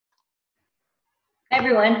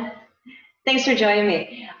everyone. Thanks for joining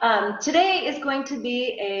me. Today is going to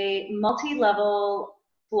be a multi-level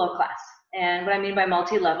flow class. And what I mean by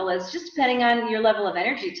multi-level is just depending on your level of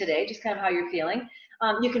energy today, just kind of how you're feeling,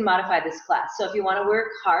 you can modify this class. So if you want to work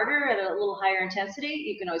harder at a little higher intensity,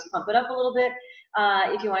 you can always pump it up a little bit.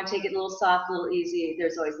 If you want to take it a little soft, a little easy,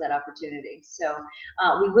 there's always that opportunity. So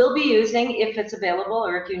we will be using, if it's available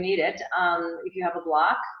or if you need it, if you have a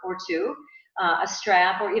block or two, a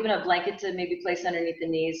strap or even a blanket to maybe place underneath the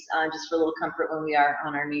knees just for a little comfort when we are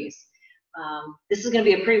on our knees. This is going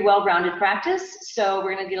to be a pretty well-rounded practice, so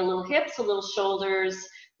we're going to get a little hips, a little shoulders,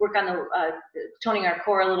 work on the toning our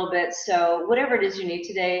core a little bit. So whatever it is you need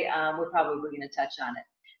today, we're probably going to touch on it.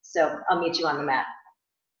 So I'll meet you on the mat.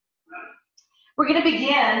 We're going to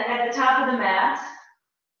begin at the top of the mat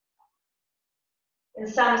in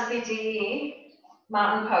Samasthiti,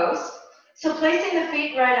 mountain pose. So placing the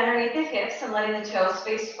feet right underneath the hips and letting the toes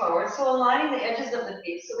face forward. So aligning the edges of the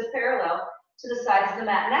feet so they're parallel to the sides of the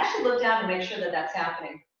mat. And actually look down to make sure that that's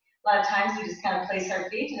happening. A lot of times we just kind of place our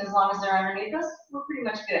feet, and as long as they're underneath us, we're pretty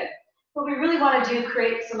much good. What we really want to do,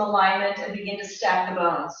 create some alignment and begin to stack the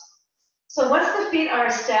bones. So once the feet are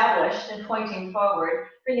established and pointing forward,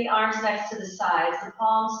 bring the arms next to the sides, the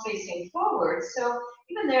palms facing forward. So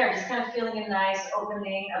even there, just kind of feeling a nice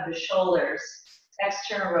opening of the shoulders,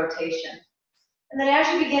 external rotation. And then as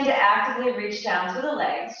you begin to actively reach down through the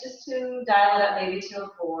legs, just to dial it up maybe to a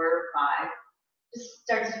 4 or 5, just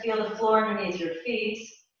start to feel the floor underneath your feet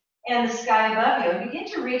and the sky above you, and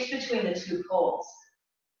begin to reach between the two poles.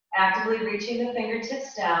 Actively reaching the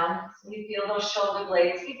fingertips down, so you feel those shoulder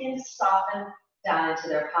blades begin to soften down into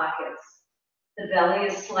their pockets. The belly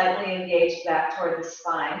is slightly engaged back toward the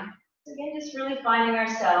spine. So again, just really finding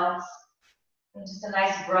ourselves in just a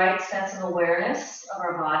nice bright sense of awareness of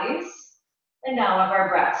our bodies. And now of our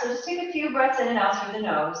breath. So just take a few breaths in and out through the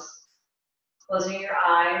nose. Closing your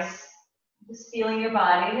eyes. Just feeling your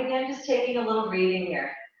body. And again, just taking a little reading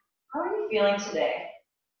here. How are you feeling today?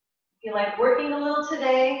 Feel like working a little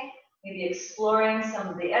today? Maybe exploring some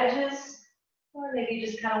of the edges? Or maybe you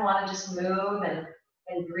just kind of want to just move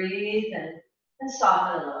and breathe and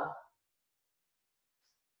soften a little.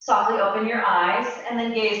 Softly open your eyes and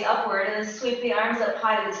then gaze upward and then sweep the arms up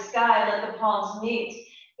high to the sky. Let the palms meet.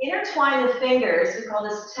 Intertwine the fingers, we call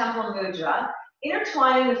this temple mudra.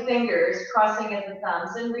 Intertwining the fingers, crossing in the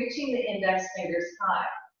thumbs, and reaching the index fingers high.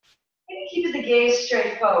 And keep the gaze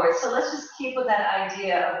straight forward. So let's just keep with that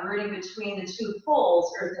idea of rooting between the two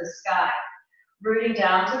poles, earth and sky. Rooting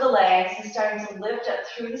down to the legs and starting to lift up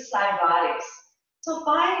through the side bodies. So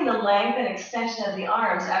finding the length and extension of the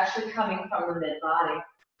arms actually coming from the mid-body.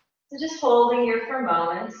 So just holding here for a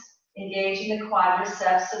moment, engaging the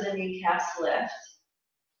quadriceps so the kneecaps lift.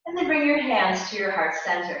 And then bring your hands to your heart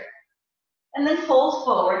center. And then fold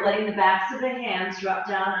forward, letting the backs of the hands drop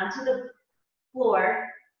down onto the floor.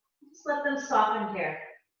 Just let them soften here.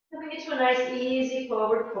 Coming into a nice, easy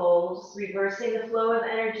forward fold, reversing the flow of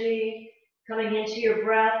energy, coming into your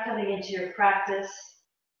breath, coming into your practice.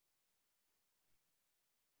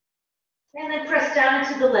 And then press down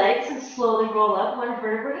into the legs and slowly roll up one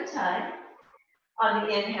vertebra at a time. On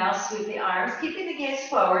the inhale, sweep the arms, keeping the gaze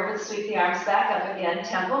forward, but sweep the arms back up again,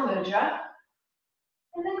 temple mudra.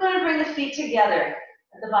 And then go to bring the feet together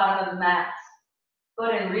at the bottom of the mat. Go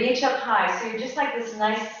ahead and reach up high, so you're just like this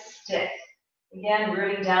nice stick. Again,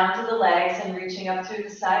 rooting down to the legs and reaching up through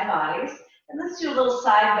the side bodies. And let's do a little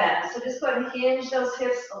side bend. So just go ahead and hinge those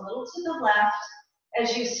hips a little to the left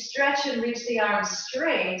as you stretch and reach the arms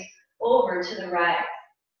straight over to the right.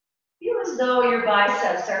 Feel as though your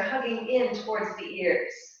biceps are hugging in towards the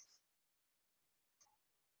ears.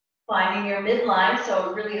 Finding your midline,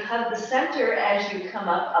 so really hug the center as you come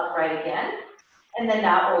up upright again. And then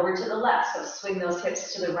now over to the left. So swing those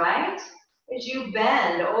hips to the right as you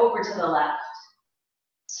bend over to the left.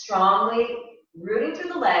 Strongly rooting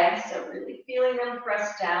through the legs, so really feeling them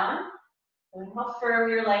press down. And how firm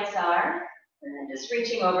your legs are. And then just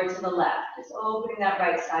reaching over to the left, just opening that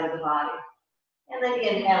right side of the body. And then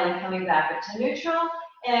inhaling, coming back up to neutral,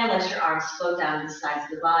 and let your arms float down to the sides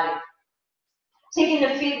of the body. Taking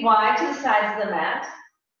the feet wide to the sides of the mat,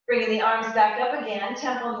 bringing the arms back up again,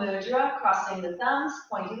 temple mudra, crossing the thumbs,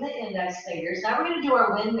 pointing the index fingers. Now we're going to do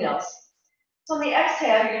our windmills. So on the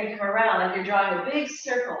exhale, you're going to come around like you're drawing a big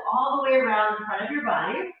circle all the way around the front of your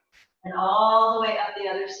body, and all the way up the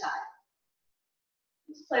other side.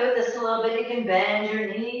 Just play with this a little bit. You can bend your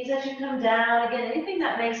knees as you come down. Again, anything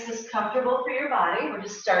that makes this comfortable for your body. We're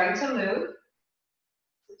just starting to move.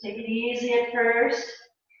 So take it easy at first,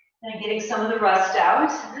 and getting some of the rust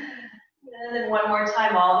out. And then one more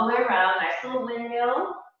time all the way around. Nice little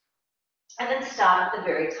windmill. And then stop at the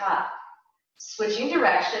very top. Switching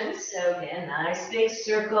directions. So again, nice big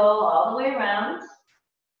circle all the way around.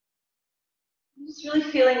 Just really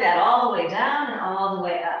feeling that all the way down and all the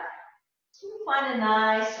way up. So you find a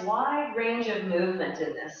nice wide range of movement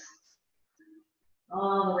in this.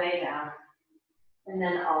 All the way down. And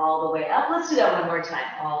then all the way up. Let's do that one more time.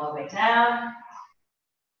 All the way down.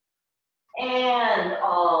 And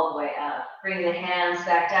all the way up. Bring the hands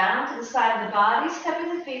back down to the side of the body,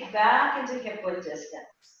 stepping the feet back into hip-width distance.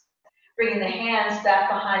 Bringing the hands back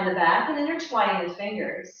behind the back and intertwining the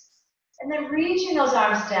fingers. And then reaching those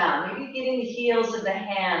arms down, maybe getting the heels of the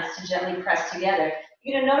hands to gently press together.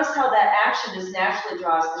 You're going to notice how that action just naturally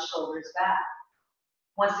draws the shoulders back.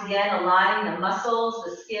 Once again, aligning the muscles,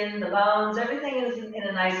 the skin, the bones, everything is in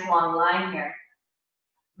a nice long line here.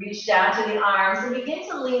 Reach down to the arms and begin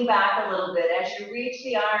to lean back a little bit. As you reach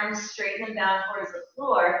the arms, straighten them down towards the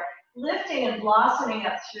floor, lifting and blossoming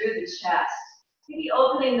up through the chest. Maybe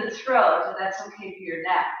opening the throat, if that's okay for your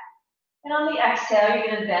neck. And on the exhale, you're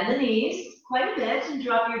going to bend the knees quite a bit and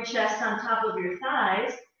drop your chest on top of your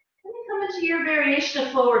thighs. And then come into your variation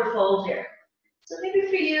of forward fold here. So maybe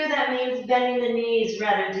for you, that means bending the knees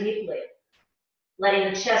rather deeply.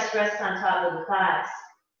 Letting the chest rest on top of the thighs.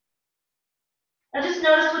 Now just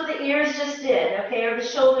notice what the ears just did, okay, or the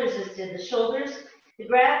shoulders just did. The shoulders, the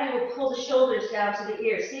gravity will pull the shoulders down to the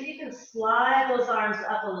ears. See if you can slide those arms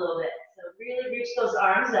up a little bit. So really reach those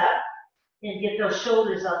arms up and get those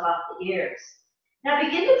shoulders up off the ears. Now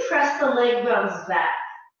begin to press the leg bones back.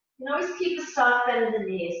 You can always keep a soft bend in the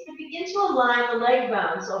knees, but begin to align the leg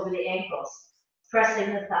bones over the ankles,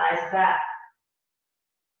 pressing the thighs back.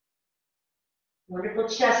 Wonderful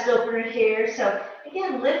chest opener here. So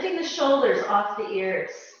again, lifting the shoulders off the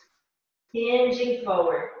ears, hinging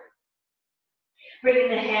forward. Bringing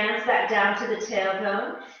the hands back down to the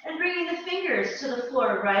tailbone and bringing the fingers to the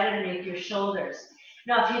floor right underneath your shoulders.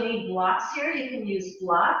 Now, if you need blocks here, you can use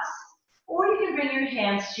blocks, or you can bring your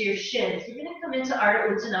hands to your shins. You're going to come into Ardha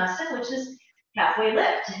Uttanasana, which is halfway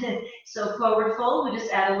lift. So forward fold, we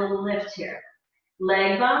just add a little lift here.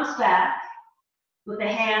 Leg bones back, with the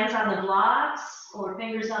hands on the blocks, or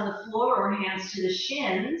fingers on the floor, or hands to the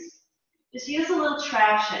shins. Just use a little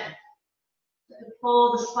traction to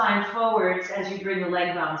pull the spine forwards as you bring the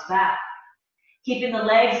leg bones back. Keeping the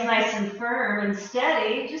legs nice and firm and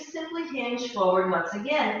steady, just simply hinge forward once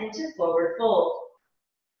again into forward fold.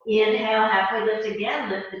 Inhale, halfway lift again,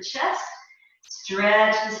 lift the chest,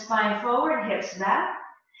 stretch the spine forward, hips back,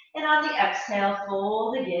 and on the exhale,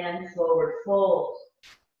 fold again, forward fold.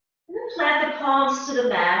 And then plant the palms to the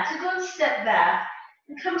mat to go and step back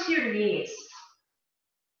and come to your knees.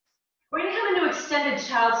 We're going to come into extended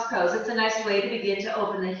child's pose. It's a nice way to begin to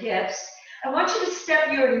open the hips. I want you to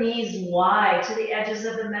step your knees wide to the edges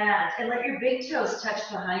of the mat and let your big toes touch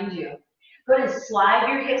behind you. Go ahead and slide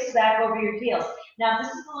your hips back over your heels. Now, if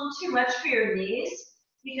this is a little too much for your knees,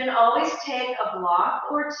 you can always take a block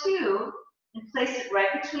or two and place it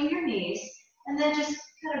right between your knees, and then just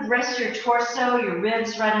kind of rest your torso, your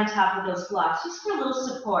ribs right on top of those blocks, just for a little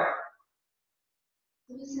support.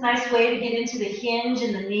 It's a nice way to get into the hinge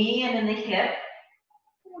in the knee and in the hip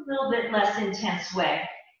in a little bit less intense way.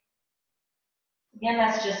 Again,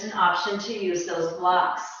 that's just an option to use those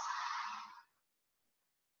blocks.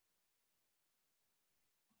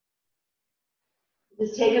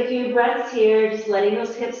 Just take a few breaths here, just letting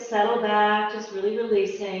those hips settle back, just really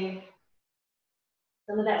releasing.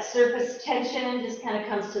 Some of that surface tension just kind of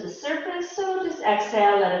comes to the surface, so just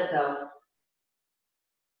exhale, let it go.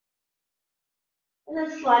 And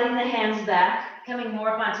then sliding the hands back, coming more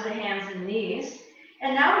up onto the hands and knees.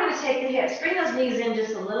 And now we're going to take the hips. Bring those knees in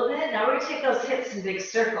just a little bit. Now we're going to take those hips in big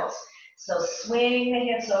circles. So swing the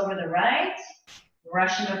hips over the right,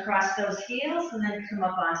 rush them across those heels, and then come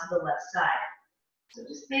up onto the left side. So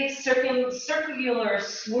just big circular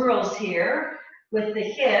swirls here with the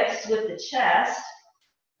hips, with the chest,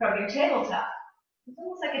 from your tabletop. It's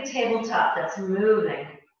almost like a tabletop that's moving.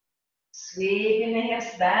 Sweeping the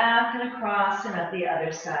hips back and across and up the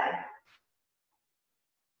other side.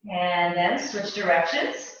 And then switch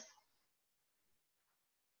directions.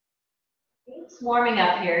 It's warming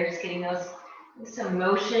up here, just getting some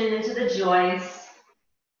motion into the joints.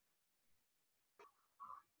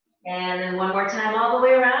 And then one more time all the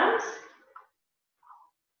way around.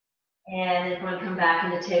 And then we're going to come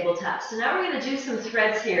back into tabletop. So now we're going to do some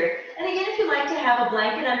threads here. And again, if you like to have a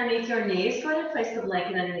blanket underneath your knees, go ahead and place the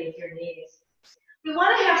blanket underneath your knees. We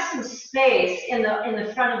want to have some space in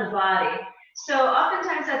the front of the body. So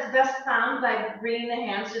oftentimes that's best found by bringing the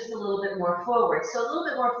hands just a little bit more forward. So a little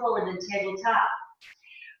bit more forward than tabletop.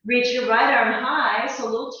 Reach your right arm high, so a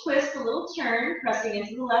little twist, a little turn, pressing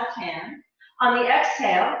into the left hand. On the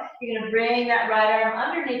exhale, you're going to bring that right arm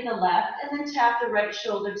underneath the left and then tap the right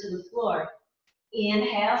shoulder to the floor.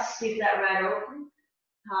 Inhale, sweep that right open,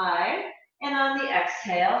 high. And on the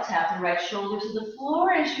exhale, tap the right shoulder to the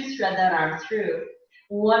floor as you thread that arm through.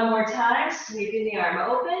 One more time, sweeping the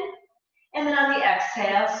arm open. And then on the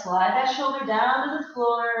exhale, slide that shoulder down to the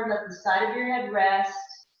floor, let the side of your head rest.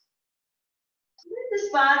 If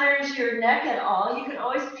this bothers your neck at all, you can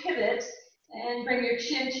always pivot and bring your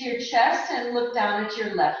chin to your chest and look down at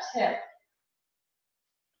your left hip.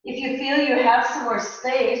 If you feel you have some more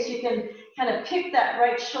space, you can kind of pick that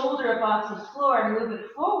right shoulder up off the floor and move it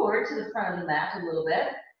forward to the front of the mat a little bit.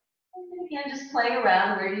 And then again, just playing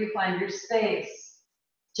around, where do you find your space?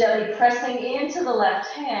 Gently pressing into the left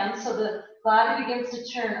hand so the body begins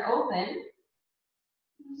to turn open.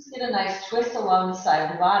 Just get a nice twist along the side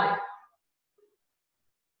of the body.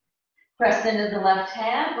 Press into the left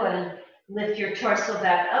hand, go ahead and lift your torso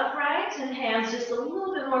back upright and hands just a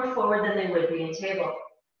little bit more forward than they would be in table.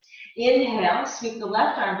 Inhale, sweep the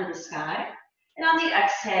left arm to the sky, and on the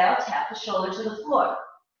exhale, tap the shoulder to the floor.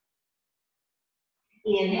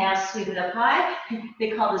 Inhale, sweep it up high.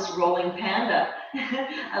 They call this rolling panda.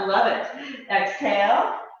 I love it.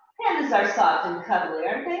 Exhale. Pandas are soft and cuddly,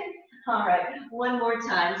 aren't they? All right, one more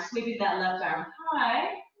time, sweeping that left arm high,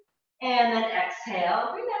 and then exhale.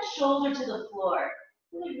 Bring that shoulder to the floor.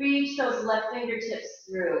 Really reach those left fingertips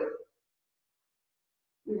through.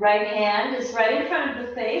 Your right hand is right in front of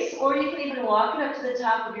the face, or you can even walk it up to the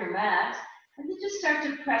top of your mat, and then just start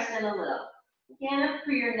to press in a little. Again, up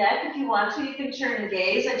for your neck, if you want to, you can turn and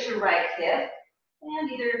gaze at your right hip,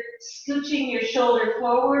 and either scooching your shoulder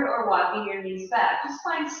forward or walking your knees back. Just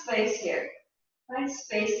find space here. Find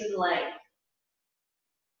space and length.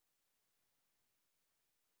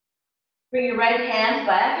 Bring your right hand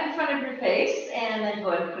back in front of your face, and then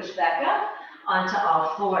go ahead and push back up onto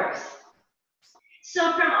all fours.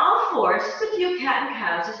 So from all fours, just a few cat and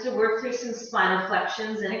cows, just to work through some spinal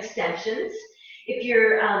flexions and extensions. If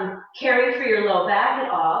you're caring for your low back at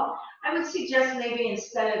all, I would suggest maybe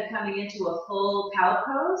instead of coming into a full cow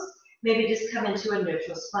pose, maybe just come into a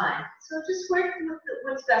neutral spine. So just work with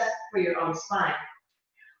what's best for your own spine.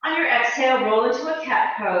 On your exhale, roll into a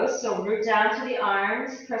cat pose. So root down to the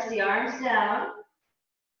arms, press the arms down,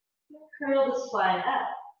 curl the spine up.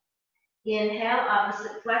 Inhale,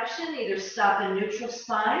 opposite flexion, either stop in neutral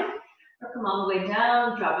spine or come all the way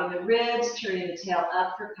down, dropping the ribs, turning the tail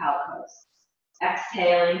up for cow pose.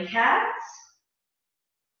 Exhaling cats.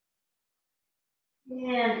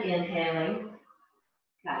 And inhaling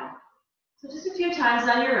cow. So just a few times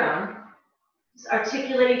on your own. Just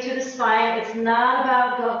articulating to the spine. It's not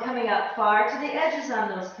about coming up far to the edges on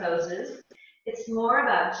those poses. It's more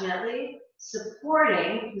about gently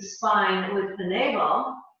supporting the spine with the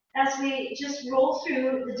navel as we just roll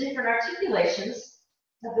through the different articulations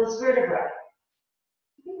of those vertebrae.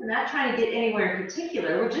 We're not trying to get anywhere in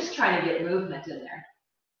particular, we're just trying to get movement in there.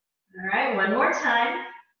 All right, one more time.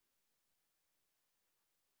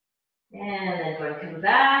 And then go ahead and come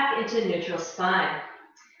back into neutral spine.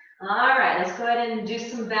 All right, let's go ahead and do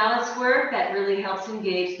some balance work that really helps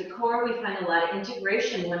engage the core. We find a lot of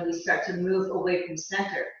integration when we start to move away from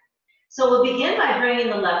center. So we'll begin by bringing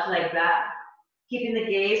the left leg back, keeping the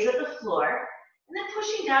gaze at the floor, and then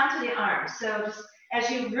pushing down to the arms. So just as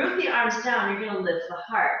you root the arms down, you're going to lift the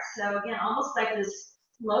heart. So again, almost like this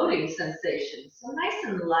floating sensation. So nice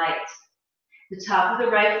and light. The top of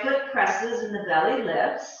the right foot presses and the belly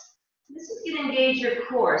lifts. This is going to engage your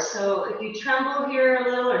core. So if you tremble here a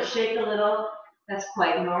little or shake a little, that's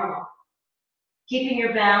quite normal. Keeping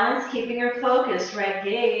your balance, keeping your focus, right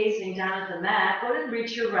gazing down at the mat, go ahead and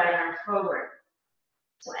reach your right arm forward.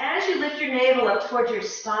 So as you lift your navel up towards your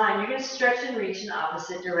spine, you're going to stretch and reach in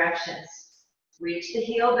opposite directions. Reach the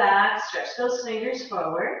heel back, stretch those fingers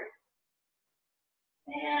forward.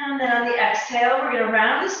 And then on the exhale, we're going to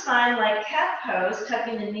round the spine like cat pose,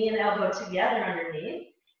 tucking the knee and elbow together underneath.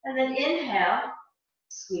 And then inhale,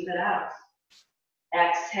 sweep it out.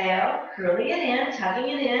 Exhale, curling it in, tucking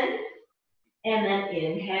it in. And then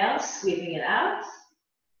inhale, sweeping it out.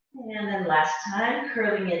 And then last time,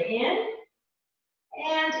 curling it in.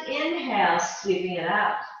 And inhale, sweeping it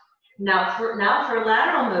out. Now for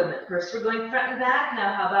lateral movement. First we're going front and back.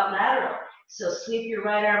 Now how about lateral? So sweep your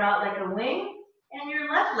right arm out like a wing and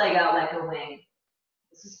your left leg out like a wing.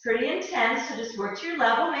 This is pretty intense, so just work to your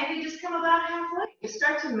level. Maybe just come about halfway. You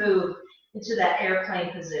start to move into that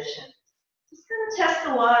airplane position. Just kind of test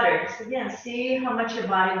the water. Just again, see how much your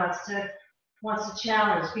body wants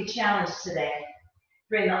to be challenged today.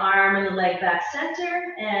 Bring the arm and the leg back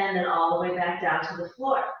center, and then all the way back down to the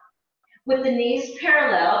floor. With the knees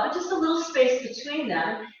parallel, but just a little space between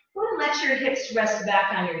them, Go ahead and let your hips rest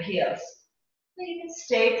back on your heels. So you can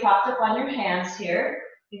stay propped up on your hands here.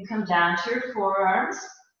 You can come down to your forearms,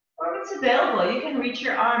 or if it's available, you can reach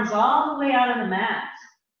your arms all the way out on the mat.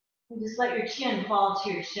 And just let your chin fall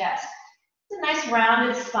to your chest. It's a nice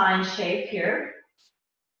rounded spine shape here.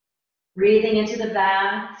 Breathing into the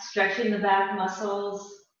back, stretching the back muscles.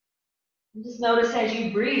 And just notice as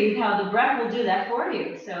you breathe how the breath will do that for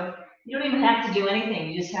you. So you don't even have to do anything.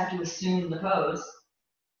 You just have to assume the pose.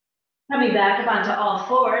 Coming back up onto all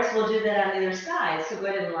fours, we'll do that on the other side. So go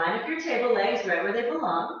ahead and line up your table legs right where they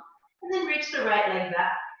belong, and then reach the right leg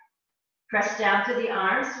back. Press down through the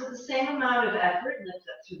arms with the same amount of effort, lift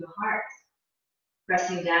up through the heart.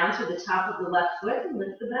 Pressing down through the top of the left foot and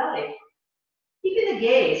lift the belly. Keeping the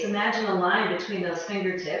gaze, imagine a line between those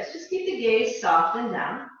fingertips. Just keep the gaze soft and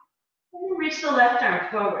down, and then reach the left arm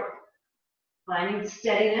forward. Finding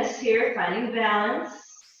steadiness here, finding balance.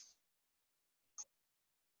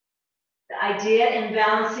 The idea in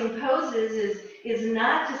balancing poses is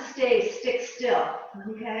not to stick still,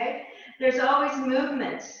 okay? There's always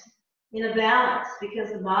movement in a balance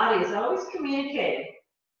because the body is always communicating.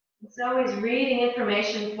 It's always reading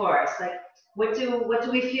information for us, like what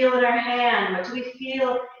do we feel in our hand? What do we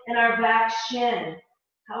feel in our back shin?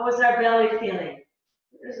 How is our belly feeling?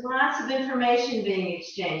 There's lots of information being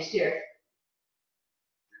exchanged here.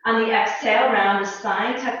 On the exhale, round the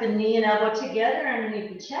spine, tuck the knee and elbow together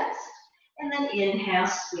underneath the chest. And then inhale,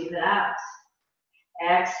 sweep it out.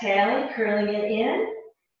 Exhaling, curling it in.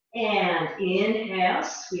 And inhale,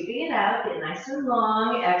 sweeping it out. Get nice and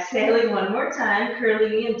long. Exhaling one more time,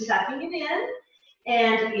 curling in, tucking it in.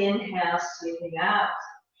 And inhale, sweeping out.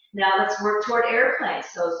 Now let's work toward airplane.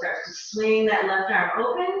 So start to swing that left arm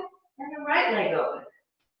open and the right leg open.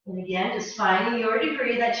 And again, just finding your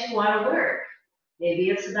degree that you want to work. Maybe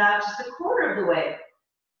it's about just a quarter of the way.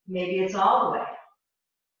 Maybe it's all the way.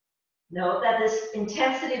 Note that this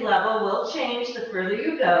intensity level will change the further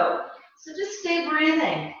you go. So just stay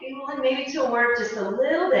breathing. Be willing maybe to work just a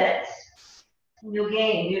little bit, and you'll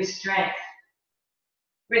gain new strength.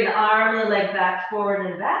 Bring the arm and the leg back forward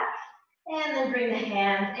and back, and then bring the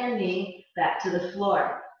hand and knee back to the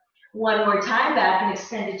floor. One more time, back in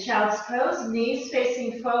extended child's pose, knees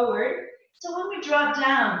facing forward. So when we drop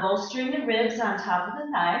down, bolstering the ribs on top of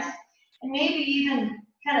the thighs, and maybe even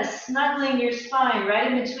kind of snuggling your spine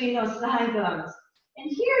right in between those thigh bones.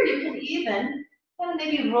 And here you can even kind of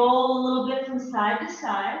maybe roll a little bit from side to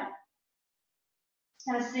side.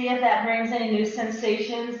 Kind of see if that brings any new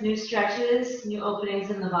sensations, new stretches, new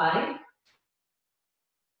openings in the body.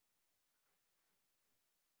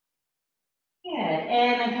 Good,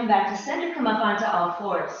 and then come back to center, come up onto all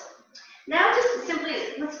fours. Now just simply,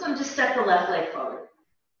 let's go and just step the left leg forward.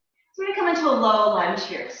 So we're going to come into a low lunge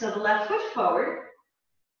here. So the left foot forward.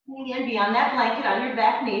 And again, be on that blanket on your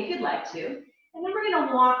back knee if you'd like to. And then we're going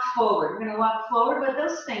to walk forward. We're going to walk forward with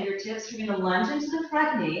those fingertips. We're going to lunge into the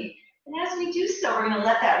front knee. And as we do so, we're going to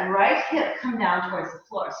let that right hip come down towards the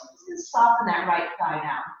floor. So we're just going to soften that right thigh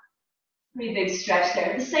down. Pretty big stretch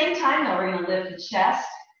there. At the same time, though, we're going to lift the chest,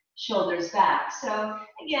 shoulders back. So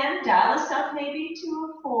again, dial this up maybe to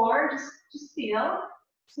a 4. Just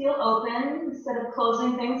feel open instead of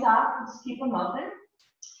closing things off. Just keep them open.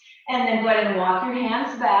 And then go ahead and walk your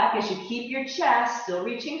hands back as you keep your chest still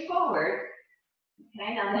reaching forward.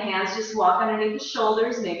 Okay, now the hands just walk underneath the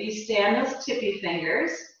shoulders. Maybe you stay on those tippy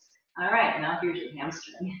fingers. All right, now here's your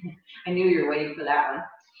hamstring. I knew you were waiting for that one.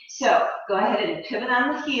 So go ahead and pivot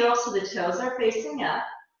on the heel so the toes are facing up.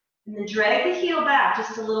 And then drag the heel back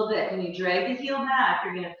just a little bit. When you drag the heel back,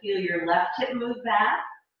 you're going to feel your left hip move back.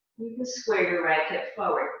 You can square your right hip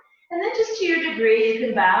forward. And then just to your degree, you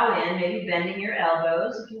can bow in, maybe bending your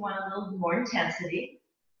elbows if you want a little more intensity.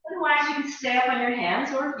 Otherwise, you can stay up on your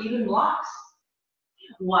hands or even blocks.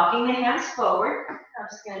 Walking the hands forward. I'm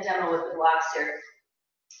just going to demo with the blocks here.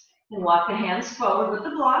 And walk the hands forward with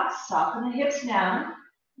the blocks. Soften the hips down.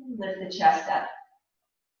 And lift the chest up.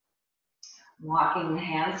 Walking the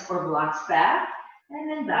hands or blocks back. And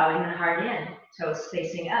then bowing the heart in. Toes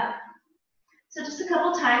facing up. So just a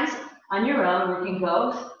couple times on your own, working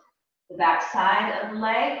both the back side of the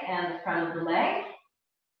leg and the front of the leg.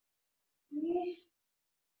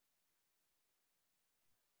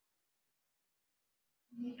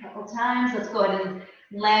 A couple times. Let's go ahead and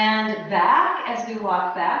land back as we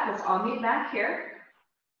walk back. Let's all meet back here.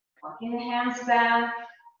 Walking the hands back,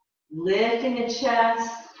 lifting the chest,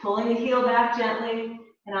 pulling the heel back gently,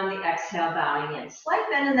 and on the exhale, bowing in. Slight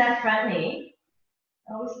bend in that front knee.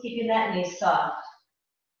 Always keeping that knee soft.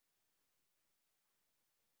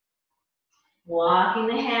 Walking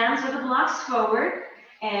the hands or the blocks forward.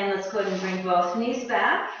 And let's go ahead and bring both knees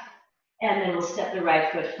back. And then we'll step the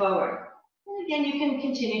right foot forward. And again, you can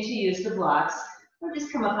continue to use the blocks or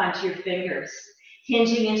just come up onto your fingers.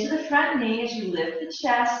 Hinging into the front knee as you lift the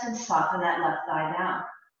chest and soften that left thigh down.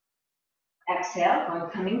 Exhale,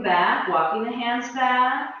 coming back, walking the hands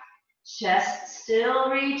back. Chest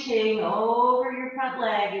still reaching over your front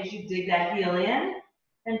leg as you dig that heel in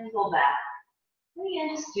and pull back. And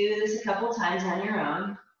again, just do this a couple times on your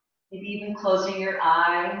own. Maybe even closing your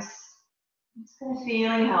eyes. Just kind of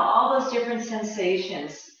feeling how all those different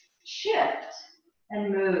sensations shift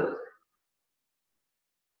and move.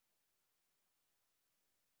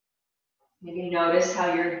 Maybe notice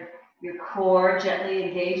how your core gently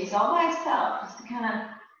engages all by itself, just to kind of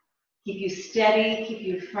keep you steady, keep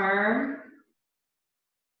you firm.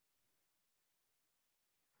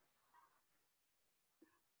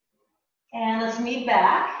 And let's meet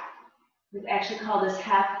back. We've actually called this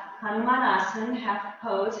half Hanumanasana, half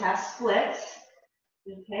pose, half splits.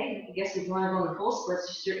 Okay, I guess if you want to go in the full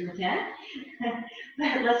splits, you certainly can.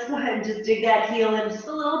 But let's go ahead and just dig that heel in just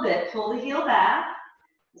a little bit. Pull the heel back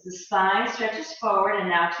as the spine stretches forward. And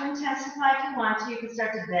now to intensify, if you want to, you can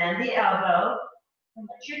start to bend the elbow and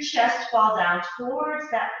let your chest fall down towards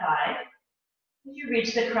that thigh as you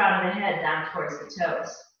reach the crown of the head down towards the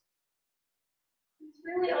toes. This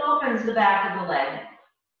really opens the back of the leg.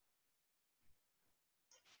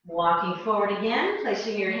 Walking forward again,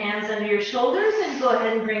 placing your hands under your shoulders, and go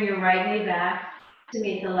ahead and bring your right knee back to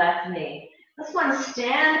meet the left knee. Let's want to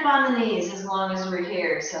stand up on the knees as long as we're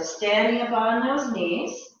here. So standing up on those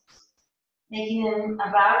knees, making them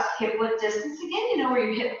about hip width distance. Again, you know where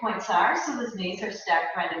your hip points are, so those knees are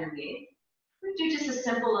stacked right underneath. We do just a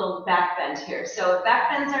simple little back bend here. So if back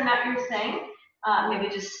bends are not your thing,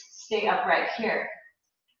 maybe just stay upright here.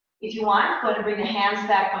 If you want, go ahead and bring the hands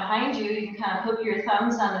back behind you. You can kind of hook your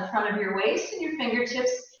thumbs on the front of your waist and your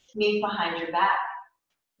fingertips meet behind your back.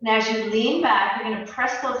 And as you lean back, you're going to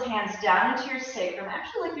press those hands down into your sacrum,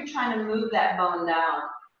 actually like you're trying to move that bone down.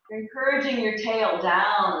 You're encouraging your tail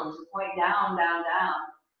down to point down, down, down.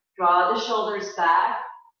 Draw the shoulders back.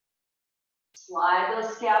 Slide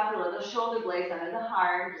those scapula, those shoulder blades under the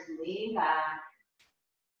heart. Just lean back.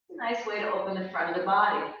 It's a nice way to open the front of the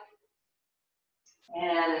body.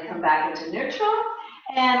 And then come back into neutral.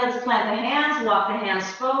 And let's plant the hands, walk the hands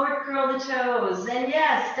forward, curl the toes. And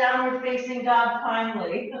yes, downward facing dog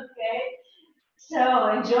finally, okay?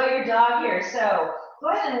 So enjoy your dog here. So go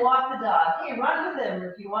ahead and walk the dog. Hey, run with him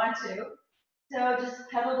if you want to. So just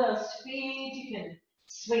pedal those feet. You can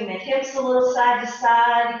swing the hips a little side to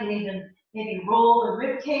side. You can even maybe roll the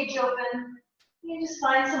rib cage open. You can just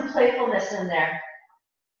find some playfulness in there.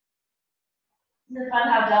 Isn't it fun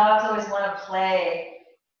how dogs always want to play?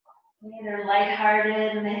 They're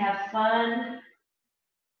lighthearted and they have fun.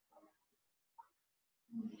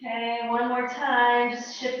 Okay, one more time,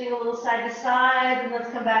 just shifting a little side to side, and let's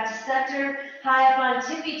come back to center. High up on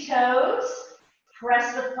tippy toes.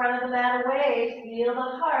 Press the front of the mat away. Feel the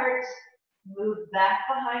heart. Move back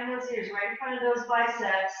behind those ears, right in front of those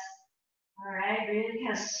biceps. All right, really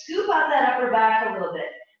kind of scoop out that upper back a little bit.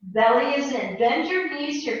 Belly is in. Bend your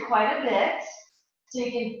knees here quite a bit. So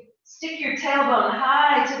you can stick your tailbone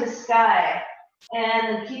high to the sky. And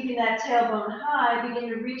then keeping that tailbone high, begin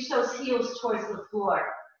to reach those heels towards the floor.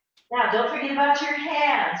 Now, don't forget about your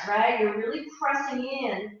hands, right? You're really pressing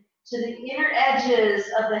in to the inner edges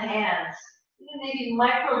of the hands. Even maybe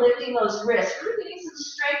micro-lifting those wrists, really getting some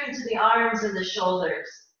strength into the arms and the shoulders.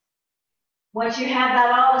 Once you have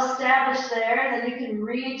that all established there, then you can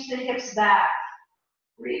reach the hips back.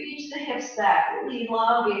 Reach the hips back, really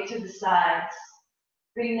elongate to the sides.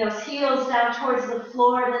 Bring those heels down towards the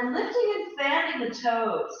floor, then lifting and fanning the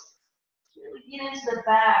toes. Really get into the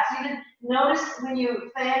back. So you can notice when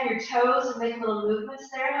you fan your toes and make little movements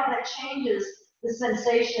there, how that changes the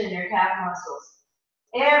sensation in your calf muscles.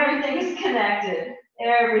 Everything is connected.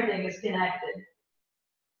 Everything is connected.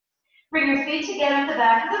 Bring your feet together at the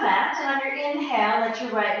back of the mat, and on your inhale, let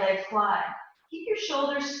your right leg fly. Keep your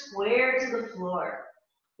shoulders square to the floor.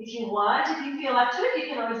 If you want, if you feel up to it,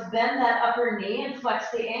 you can always bend that upper knee and flex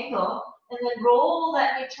the ankle, and then roll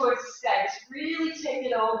that knee towards the sky. Just really take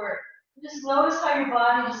it over. And just notice how your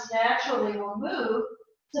body just naturally will move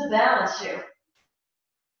to balance you.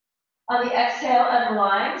 On the exhale,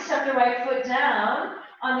 unwind, step the right foot down.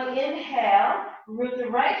 On the inhale, root the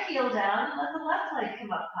right heel down and let the left leg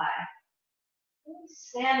come up high.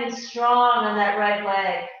 Standing strong on that right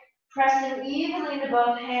leg. Pressing evenly into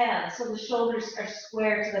both hands so the shoulders are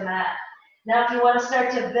square to the mat. Now if you want to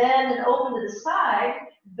start to bend and open to the side,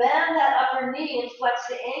 bend that upper knee and flex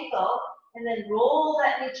the ankle, and then roll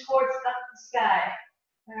that knee towards up the sky.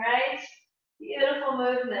 All right? Beautiful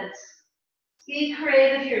movements. Be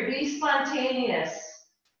creative here. Be spontaneous.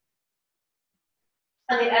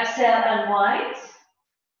 On the exhale, unwind.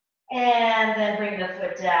 And then bring the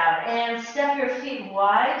foot down. And step your feet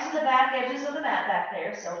wide to the back edges of the mat back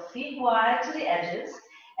there. So feet wide to the edges.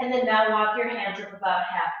 And then now walk your hands up about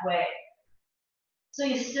halfway. So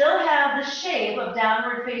you still have the shape of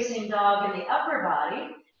downward facing dog in the upper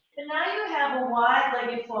body. And now you have a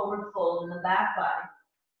wide-legged forward fold in the back body.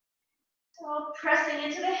 So pressing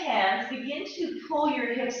into the hands, begin to pull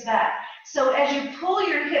your hips back. So as you pull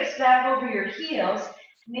your hips back over your heels,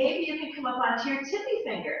 maybe you can come up onto your tippy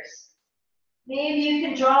fingers. Maybe you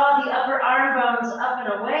can draw the upper arm bones up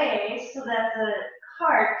and away so that the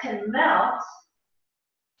heart can melt.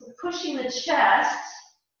 So pushing the chest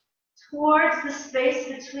towards the space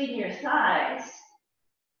between your thighs.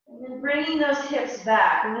 And then bringing those hips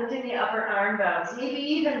back, lifting the upper arm bones, maybe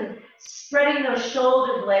even spreading those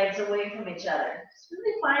shoulder blades away from each other. Just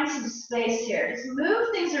really find some space here. Just move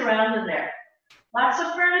things around in there. Lots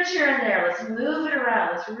of furniture in there. Let's move it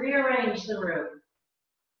around. Let's rearrange the room.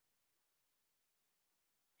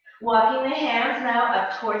 Walking the hands now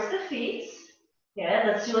up towards the feet. Good.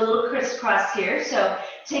 Let's do a little crisscross here. So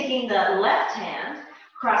taking the left hand,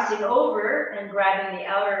 crossing over and grabbing the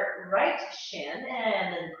outer right shin,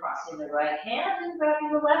 and then crossing the right hand and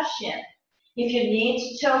grabbing the left shin. If you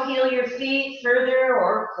need to toe heel your feet further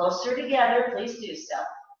or closer together, please do so.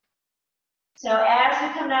 So as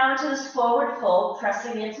we come down to this forward fold,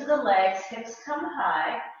 pressing into the legs, hips come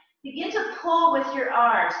high, begin to pull with your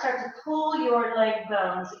arms. Start to pull your leg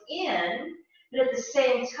bones in, but at the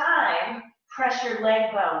same time, press your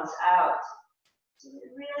leg bones out.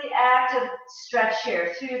 Really active stretch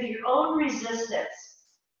here through your own resistance.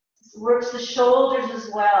 This works the shoulders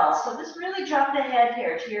as well. So just really drop the head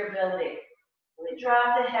here to your ability. Really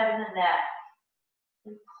drop the head and the neck.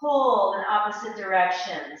 And pull in opposite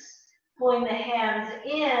directions. Pulling the hands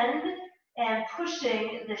in and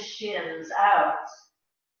pushing the shins out.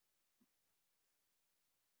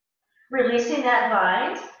 Releasing that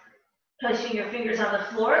bind. Placing your fingers on the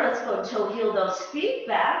floor. Let's go toe heel those feet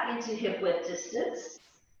back into hip width distance.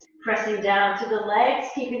 Pressing down to the legs,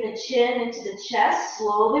 keeping the chin into the chest.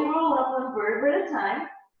 Slowly roll up one vertebra at a time.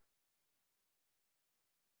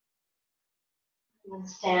 And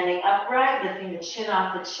standing upright, lifting the chin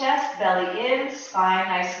off the chest, belly in, spine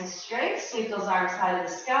nice and straight. Sweep those arms high to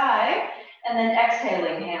the sky. And then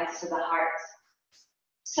exhaling, hands to the heart.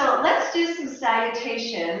 So let's do some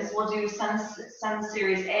salutations. We'll do Sun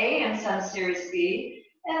Series A and Sun Series B,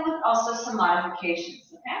 and with also some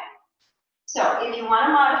modifications, okay? So if you want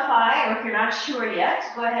to modify, or if you're not sure yet,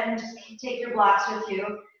 go ahead and just take your blocks with you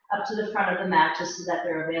up to the front of the mat just so that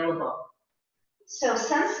they're available. So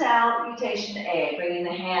Sun Salutation A, bringing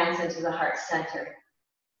the hands into the heart center.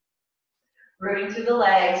 Rooting through the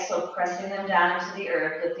legs, so pressing them down into the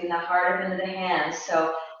earth, lifting the heart up into the hands,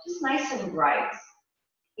 so just nice and bright.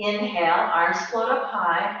 Inhale, arms float up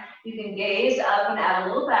high. You can gaze up and add a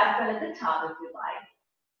little back bend at the top if you like.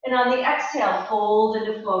 And on the exhale, fold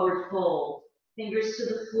into forward fold. Fingers to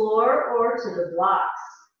the floor or to the blocks.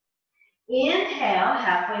 Inhale,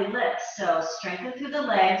 halfway lift. So strengthen through the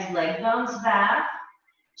legs, leg bones back.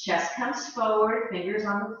 Chest comes forward, fingers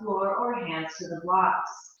on the floor or hands to the blocks.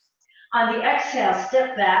 On the exhale,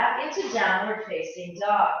 step back into downward facing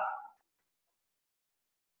dog.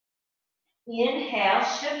 Inhale,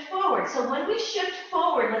 shift forward. So when we shift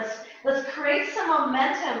forward, let's create some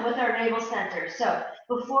momentum with our navel center. So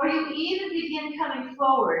before you even begin coming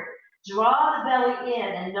forward, draw the belly in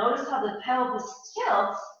and notice how the pelvis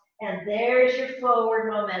tilts, and there's your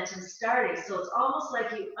forward momentum starting. So it's almost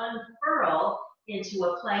like you unfurl into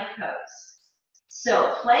a plank pose.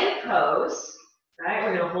 So plank pose, right?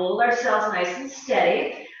 We're going to hold ourselves nice and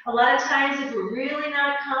steady. A lot of times if we're really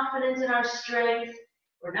not confident in our strength,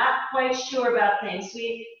 we're not quite sure about things,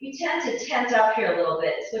 we tend to tent up here a little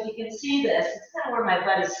bit. So if you can see this, it's kind of where my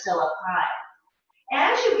butt is still up high.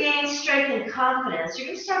 As you gain strength and confidence, you're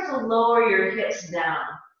going to start to lower your hips down.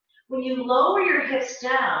 When you lower your hips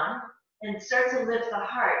down and start to lift the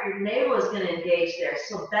heart, your navel is going to engage there.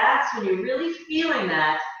 So that's when you're really feeling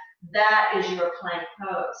that is your plank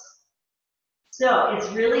pose. So it's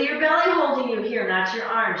really your belly holding you here, not your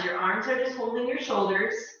arms. Your arms are just holding your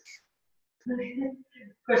shoulders.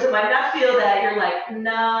 Of course, it might not feel that. You're like, no,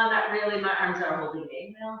 not really. My arms are holding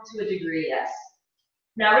me. Well, to a degree, yes.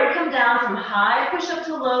 Now we're going to come down from high push-up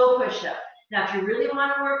to low push-up. Now, if you really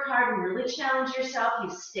want to work hard and really challenge yourself, you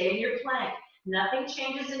stay in your plank. Nothing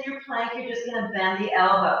changes in your plank. You're just going to bend the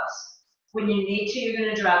elbows. When you need to, you're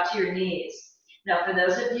going to drop to your knees. Now, for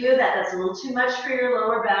those of you that's a little too much for your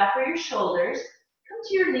lower back or your shoulders, come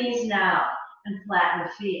to your knees now and flatten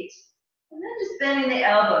the feet. And then just bending the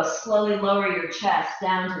elbows, slowly lower your chest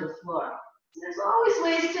down to the floor. There's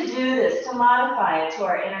always ways to do this, to modify it to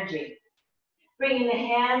our energy. Bringing the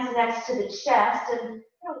hands next to the chest and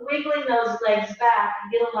wiggling those legs back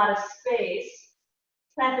and get a lot of space.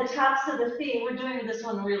 Plant the tops of the feet. We're doing this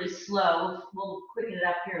one really slow. We'll quicken it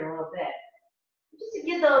up here in a little bit. Just to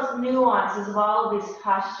get those nuances of all of these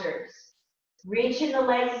postures. Reaching the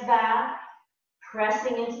legs back,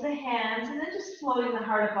 pressing into the hands, and then just floating the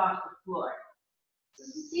heart up off the floor. So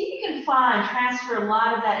see if you can transfer a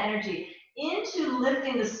lot of that energy into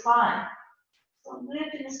lifting the spine. So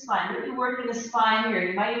lifting the spine, really working the spine here.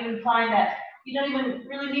 You might even find that you don't even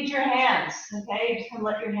really need your hands, okay? You just can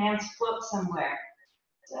let your hands float somewhere.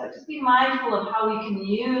 So just be mindful of how we can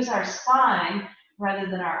use our spine rather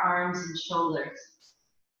than our arms and shoulders.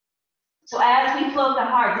 So as we float the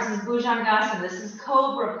heart, this is Bhujangasana, this is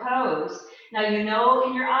Cobra pose. Now you know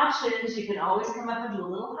in your options, you can always come up and do a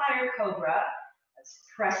little higher Cobra. That's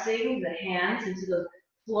pressing the hands into the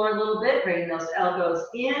floor a little bit, bringing those elbows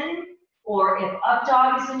in. Or if up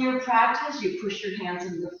dog is in your practice, you push your hands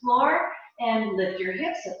into the floor and lift your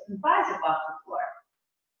hips up and thighs up off the floor.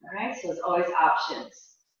 All right, so it's always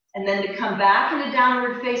options. And then to come back into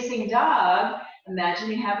downward facing dog,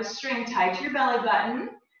 imagine you have a string tied to your belly button.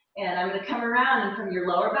 And I'm going to come around, and from your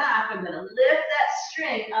lower back, I'm going to lift that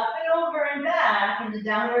string up and over and back into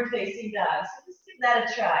downward facing dog. So just give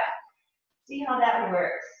that a try. See how that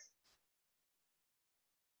works.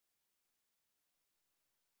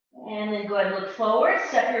 And then go ahead and look forward.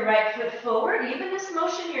 Step your right foot forward. Even this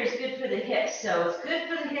motion here is good for the hips. So it's good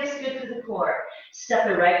for the hips, good for the core. Step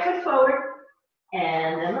the right foot forward,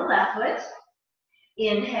 and then the left foot.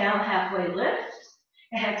 Inhale, halfway lift.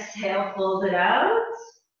 Exhale, fold it out.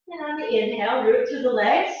 And on the inhale, root through the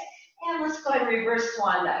legs. And let's go ahead and reverse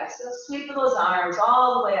swan dive. So sweep those arms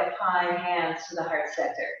all the way up high, hands to the heart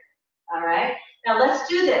center. All right? Now let's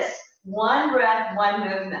do this. One breath, one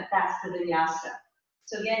movement. That's the vinyasa.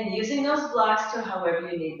 So again, using those blocks to however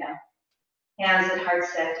you need them. Hands at heart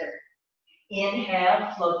center.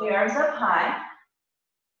 Inhale, float the arms up high.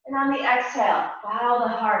 And on the exhale, bow the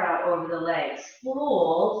heart out over the legs.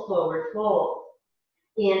 Fold, forward fold.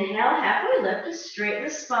 Inhale, halfway lift, just straighten the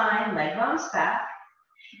spine, leg bones back.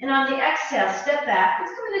 And on the exhale, step back.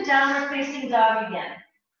 Let's go into downward facing dog again.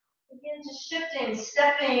 Again, just shifting,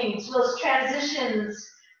 stepping to those transitions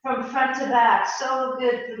from front to back. So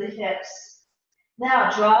good for the hips.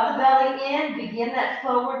 Now, draw the belly in, begin that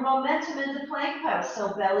forward momentum into plank pose.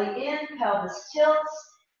 So belly in, pelvis tilts,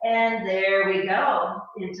 and there we go,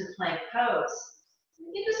 into plank pose.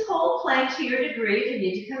 You can just hold plank to your degree. If you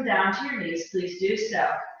need to come down to your knees, please do so.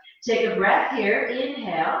 Take a breath here,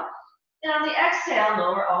 inhale, and on the exhale,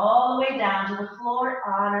 lower all the way down to the floor,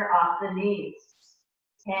 on or off the knees.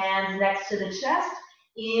 Hands next to the chest,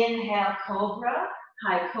 inhale, cobra,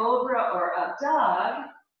 high cobra or up dog,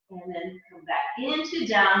 and then come back into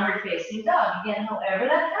downward facing dog. Again, however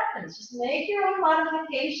that happens, just make your own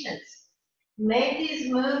modifications. Make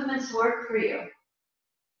these movements work for you.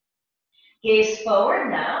 Gaze forward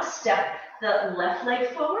now, step the left leg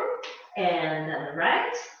forward, and then the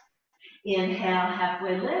right. Inhale,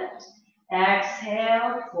 halfway lift.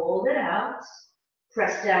 Exhale, fold it out.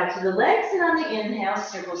 Press down to the legs, and on the inhale,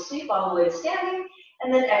 circle sweep all the way to standing,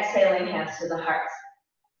 and then exhaling, hands to the heart.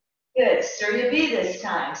 Good, Surya B this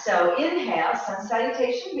time. So inhale, sun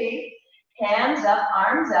salutation B, hands up,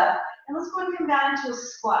 arms up, and let's go and come down into a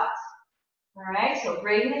squat. All right, so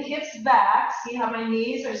bring the hips back. See how my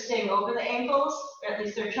knees are staying over the ankles, or at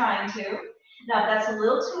least they're trying to. Now, if that's a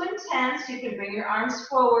little too intense, you can bring your arms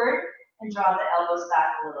forward and draw the elbows back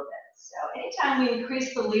a little bit. So anytime we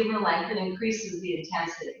increase the lever length, it increases the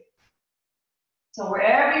intensity. So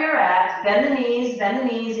wherever you're at, bend the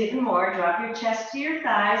knees even more. Drop your chest to your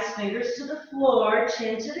thighs, fingers to the floor,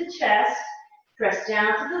 chin to the chest. Press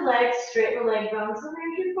down to the legs, straighten the leg bones, and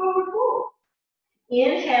then your forward fold.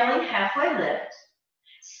 Inhaling, halfway lift.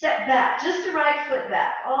 Step back, just the right foot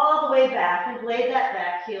back, all the way back, and blade that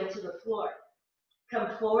back heel to the floor.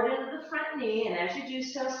 Come forward into the front knee, and as you do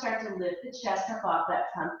so, start to lift the chest up off that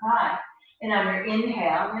front thigh. And on your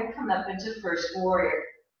inhale, we're going to come up into first warrior.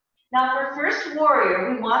 Now for first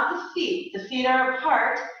warrior, we want the feet. The feet are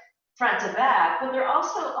apart, front to back, but they're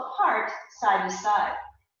also apart, side to side.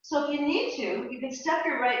 So if you need to, you can step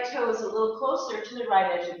your right toes a little closer to the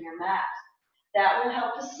right edge of your mat. That will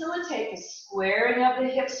help facilitate the squaring of the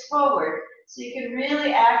hips forward so you can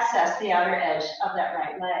really access the outer edge of that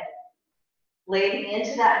right leg. Blading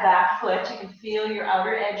into that back foot, you can feel your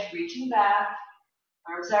outer edge reaching back,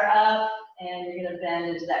 arms are up, and you're going to bend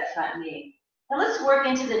into that front knee. Now let's work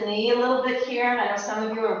into the knee a little bit here, and I know some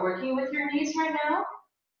of you are working with your knees right now.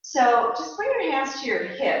 So just bring your hands to your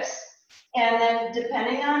hips. And then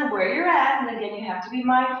depending on where you're at, and again, you have to be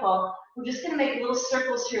mindful, we're just going to make little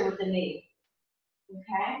circles here with the knee.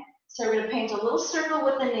 Okay? So we're going to paint a little circle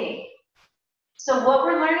with the knee. So what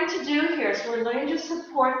we're learning to do here is we're learning to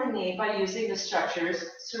support the knee by using the structures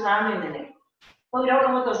surrounding the knee. But we don't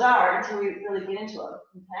know what those are until we really get into them.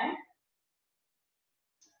 Okay?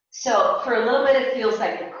 So for a little bit, it feels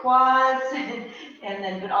like the quads,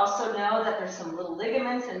 but also know that there's some little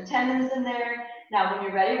ligaments and tendons in there. Now, when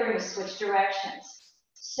you're ready, we're going to switch directions.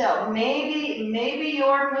 So maybe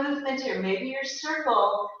your movement here, maybe your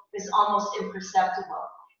circle is almost imperceptible.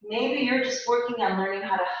 Maybe you're just working on learning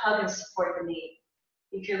how to hug and support the knee.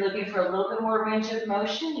 If you're looking for a little bit more range of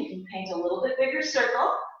motion, you can paint a little bit bigger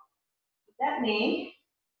circle with that knee.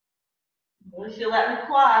 Really feel that in the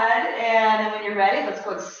quad, and then when you're ready, let's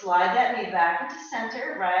go and slide that knee back into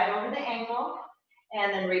center, right over the ankle,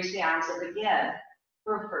 and then reach the arms up again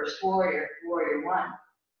for first warrior, warrior one.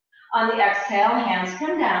 On the exhale, hands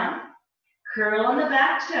come down, curl on the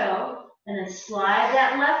back toe, and then slide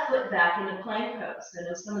that left foot back into plank pose. I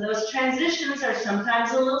know some of those transitions are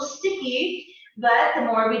sometimes a little sticky, but the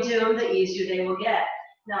more we do them, the easier they will get.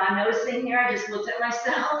 Now I'm noticing here, I just looked at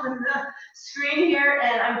myself in the screen here,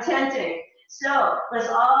 and I'm tenting. So let's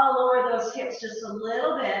all lower those hips just a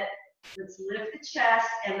little bit. Let's lift the chest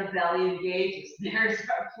and the belly engages. There's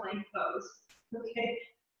our plank pose. Okay.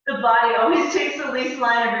 The body always takes the least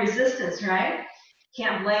line of resistance, right?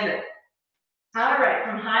 Can't blame it. All right,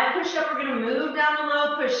 from high push-up, we're going to move down to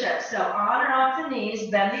low push-up. So on or off the knees,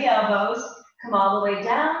 bend the elbows, come all the way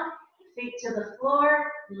down, feet to the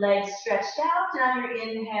floor, legs stretched out. And on your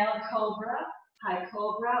inhale, cobra, high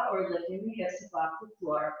cobra, or lifting the hips above the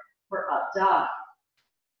floor for up dog.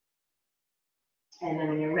 And then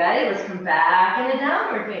when you're ready, let's come back into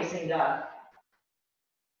downward facing dog.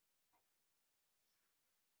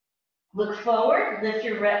 Look forward, lift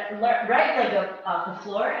your right leg up off the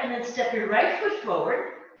floor, and then step your right foot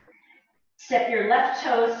forward. Step your left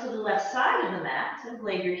toes to the left side of the mat, and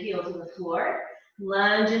blade your heel to the floor.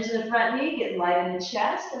 Lunge into the front knee, get light in the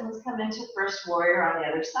chest, and let's come into first warrior on the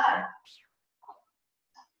other side.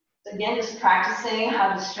 So again, just practicing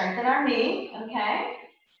how to strengthen our knee, okay?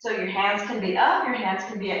 So your hands can be up, your hands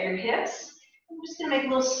can be at your hips. I'm just gonna make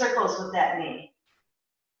little circles with that knee.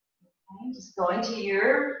 Okay, just go into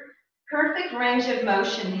your perfect range of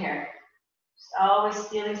motion here. Just always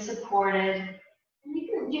feeling supported.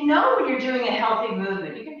 And you know when you're doing a healthy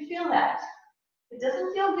movement, you can feel that. If it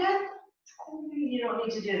doesn't feel good, you don't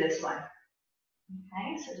need to do this one.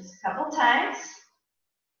 Okay, so just a couple times.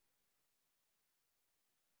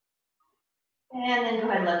 And then go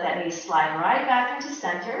ahead and let that knee slide right back into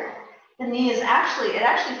center. The knee is it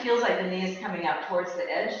actually feels like the knee is coming out towards the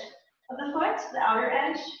edge of the foot, the outer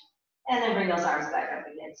edge. And then bring those arms back up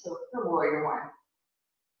again. So for warrior one.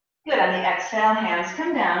 Good, on the exhale, hands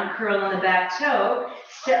come down, curl on the back toe,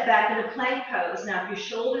 step back into plank pose. Now if your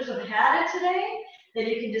shoulders have had it today, then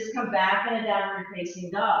you can just come back in a downward facing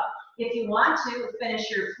dog. If you want to, finish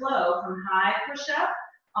your flow from high push-up,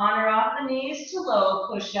 on or off the knees, to low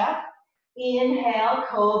push-up. Inhale,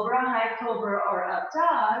 cobra, high cobra, or up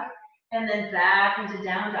dog, and then back into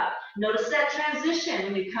down dog. Notice that transition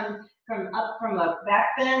when you come from a back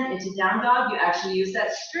bend into down dog, you actually use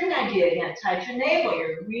that string idea again. Tight your navel,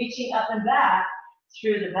 you're reaching up and back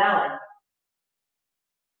through the belly.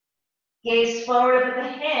 Gaze forward with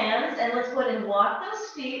the hands, and let's go ahead and walk those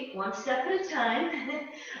feet one step at a time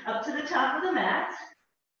up to the top of the mat.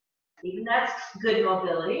 Even that's good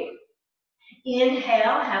mobility.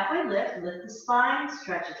 Inhale, halfway lift the spine,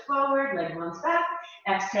 stretch it forward, leg runs back.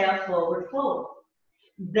 Exhale, forward fold.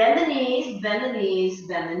 Bend the knees, bend the knees,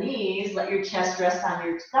 bend the knees. Let your chest rest on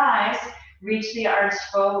your thighs. Reach the arms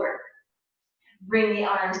forward. Bring the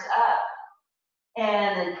arms up.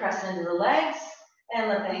 And then press into the legs. And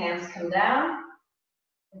let the hands come down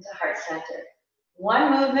into heart center.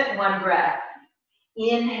 One movement, one breath.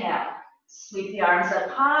 Inhale. Sweep the arms up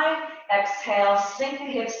high. Exhale, sink the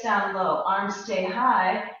hips down low. Arms stay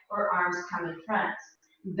high or arms come in front.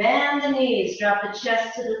 Bend the knees, drop the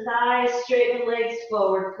chest to the thighs, straighten the legs,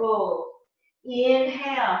 forward fold.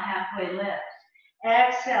 Inhale, halfway lift.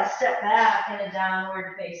 Exhale, step back in a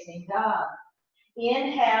downward facing dog.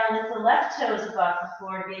 Inhale, lift the left toes above the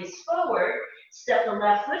floor, gaze forward. Step the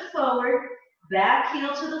left foot forward, back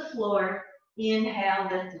heel to the floor. Inhale,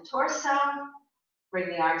 lift the torso. Bring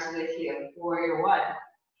the arms with you, warrior one.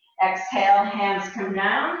 Exhale, hands come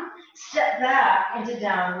down. Step back into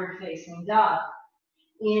downward facing dog.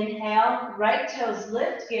 Inhale, right toes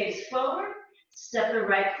lift, gaze forward. Step the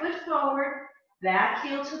right foot forward, back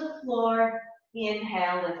heel to the floor.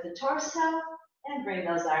 Inhale, lift the torso. And bring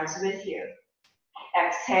those arms with you.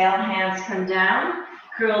 Exhale, hands come down,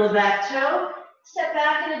 curl the back toe, step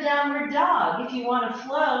back in a downward dog. If you want to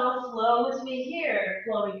flow, flow with me here.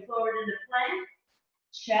 Flowing forward into plank,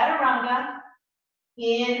 chaturanga.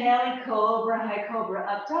 Inhaling, cobra, high cobra,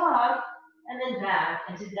 up dog, and then back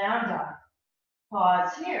into down dog.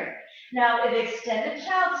 Pause here. Now, if extended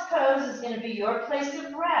child's pose is going to be your place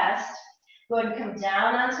of rest, go ahead and come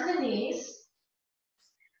down onto the knees.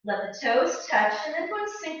 Let the toes touch, and then go and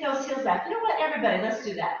sink those heels back. You know what, everybody, let's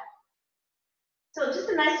do that. So just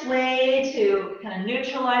a nice way to kind of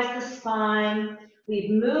neutralize the spine. We've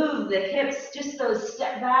moved the hips, just those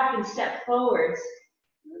step back and step forwards.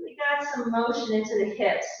 Really got some motion into the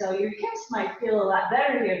hips, so your hips might feel a lot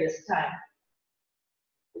better here this time.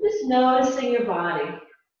 Just noticing your body.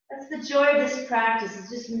 That's the joy of this practice, is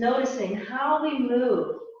just noticing how we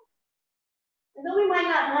move. And though we might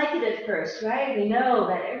not like it at first, right? We know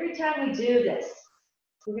that every time we do this,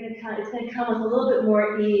 it's going to come with a little bit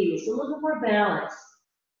more ease, a little bit more balance.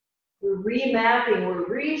 We're remapping, we're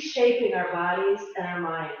reshaping our bodies and our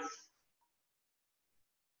minds.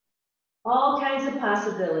 All kinds of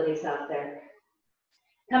possibilities out there.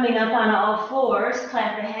 Coming up on all fours,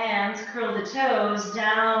 plant the hands, curl the toes,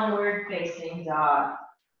 downward facing dog.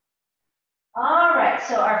 All right,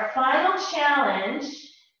 so our final challenge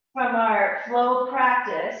from our flow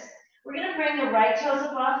practice, we're going to bring the right toes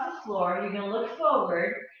up off the floor. You're going to look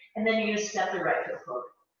forward, and then you're going to step the right foot forward.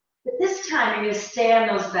 But this time, you're going to stay on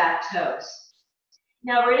those back toes.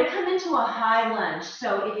 Now, we're going to come into a high lunge.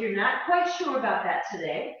 So if you're not quite sure about that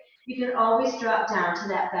today, you can always drop down to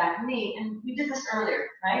that back knee. And we did this earlier,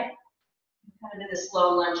 right? We kind of did this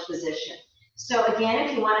low lunge position. So again,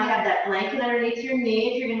 if you want to have that blanket underneath your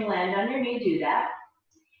knee, if you're going to land on your knee, do that.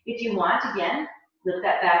 If you want, again, lift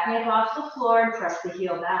that back knee off the floor and press the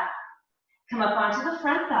heel back. Come up onto the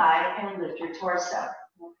front thigh and lift your torso,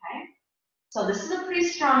 okay? So this is a pretty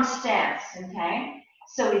strong stance, okay?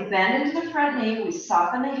 So we bend into the front knee, we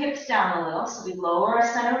soften the hips down a little, so we lower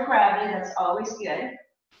our center of gravity, that's always good.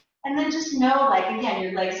 And then just know, like, again,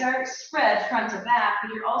 your legs are spread front to back,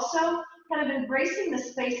 but you're also kind of embracing the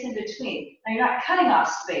space in between. Now, you're not cutting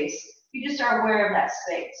off space, you just are aware of that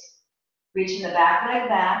space. Reaching the back leg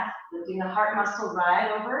back, lifting the heart muscle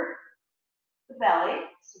right over the belly,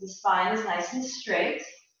 so the spine is nice and straight,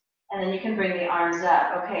 and then you can bring the arms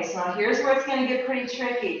up. Okay, so now here's where it's going to get pretty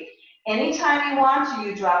tricky. Anytime you want to,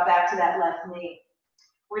 you drop back to that left knee.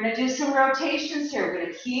 We're going to do some rotations here. We're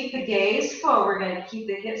going to keep the gaze forward. We're going to keep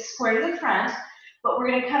the hips square to the front, but we're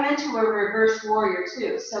going to come into a reverse warrior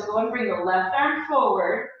too. So go and bring the left arm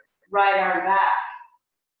forward, right arm back.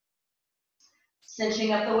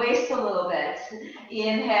 Cinching up the waist a little bit.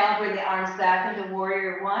 Inhale, bring the arms back into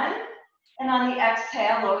warrior one. And on the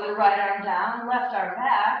exhale, lower the right arm down, left arm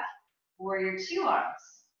back, warrior two arms.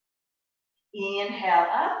 Inhale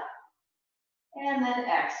up, and then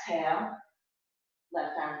exhale.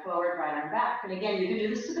 Left arm forward, right arm back. And again, you can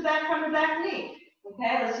do this to the back from the back knee.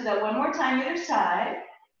 Okay, let's do that one more time, either side.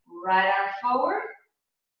 Right arm forward.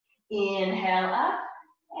 Inhale up.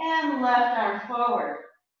 And left arm forward.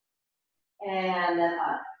 And then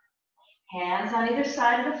up. Hands on either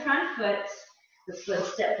side of the front foot. Let's go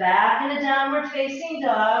step back in a downward facing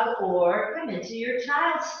dog or come into your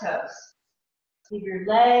child's pose. Give your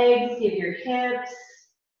legs, give your hips,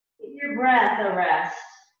 give your breath a rest.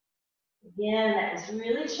 Again, that was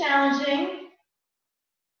really challenging.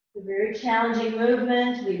 It's a very challenging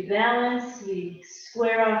movement. We balance, we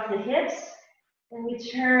square off the hips, and we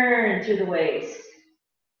turn to the waist.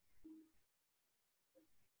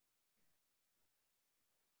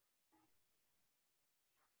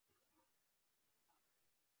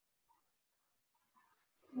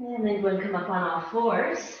 And then go and come up on all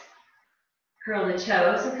fours. Curl the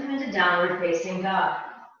toes and come into downward facing dog.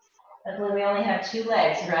 Luckily, we only have two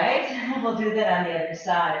legs, right? We'll do that on the other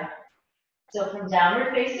side. So from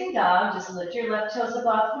downward facing dog, just lift your left toes up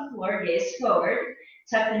off the floor, gaze forward.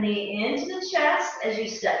 Tuck the knee into the chest as you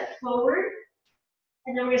step forward.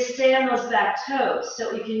 And then we're going to stay on those back toes.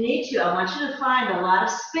 So if you need to, I want you to find a lot of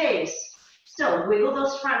space. So wiggle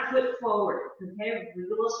those front foot forward. Okay,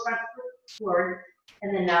 wiggle those front foot forward.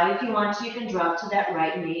 And then now if you want to, you can drop to that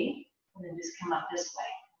right knee. And then just come up this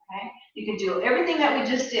way. Okay? You can do everything that we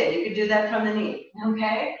just did. You can do that from the knee.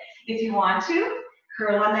 Okay? If you want to,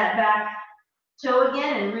 curl on that back toe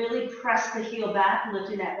again and really press the heel back,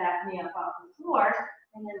 lifting that back knee up off the floor,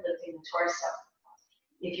 and then lifting the torso.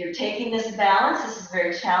 If you're taking this balance, this is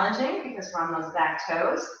very challenging because we're on those back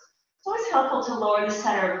toes. It's always helpful to lower the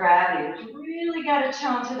center of gravity, but you really got to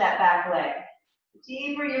tone to that back leg. The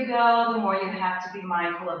deeper you go, the more you have to be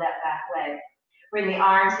mindful of that back leg. Bring the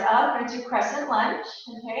arms up into crescent lunge.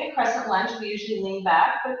 Okay, crescent lunge, we usually lean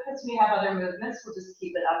back, but because we have other movements, we'll just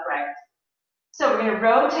keep it upright. So we're going to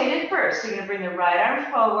rotate it first. So you're going to bring the right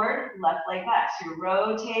arm forward, left leg back. So you're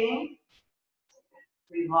rotating,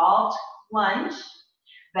 revolved lunge,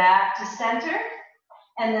 back to center,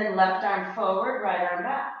 and then left arm forward, right arm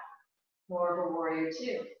back. More of a warrior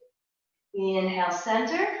two. Inhale,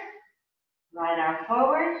 center, right arm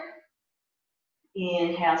forward.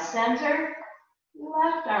 Inhale, center,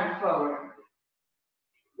 left arm forward.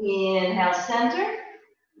 Inhale, center,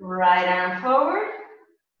 right arm forward.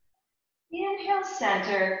 Inhale,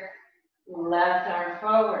 center, left arm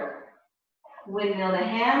forward. Windmill the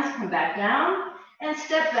hands, come back down, and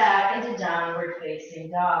step back into downward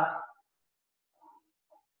facing dog.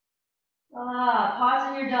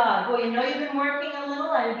 Pause in your dog. Well, you know you've been working a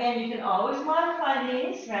little, and again, you can always modify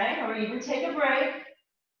these, right? Or even take a break.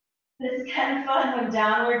 But it's kind of fun when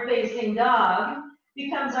downward facing dog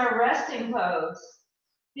becomes our resting pose,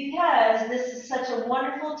 because this is such a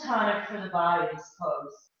wonderful tonic for the body, this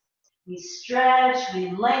pose. We stretch,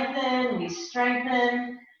 we lengthen, we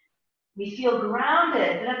strengthen, we feel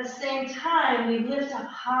grounded, but at the same time, we lift up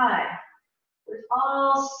high. There's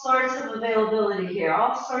all sorts of availability here,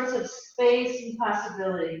 all sorts of space and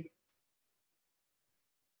possibility.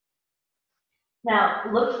 Now,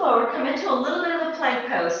 look forward, come into a little bit of a plank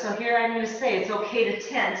pose. So here I'm going to say it's okay to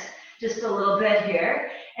tense just a little bit here.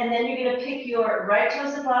 And then you're going to pick your right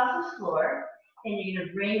toes up off the floor, and you're going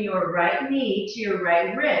to bring your right knee to your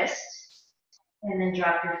right wrist, and then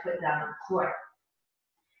drop your foot down on the floor.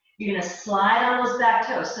 You're going to slide on those back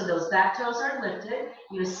toes. So those back toes are lifted.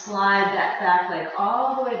 You slide that back leg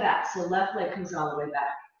all the way back. So left leg comes all the way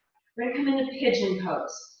back. We're going to come into pigeon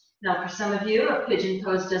pose. Now, for some of you, a pigeon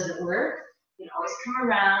pose doesn't work. You can always come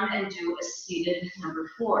around and do a seated number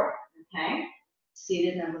 4. Okay?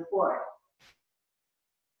 Seated number 4.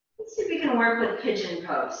 Let's see if we can work with pigeon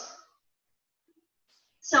pose.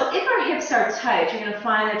 So if our hips are tight, you're going to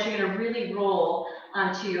find that you're going to really roll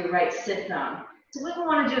onto your right sit bone. So what we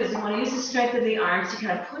want to do is we want to use the strength of the arms to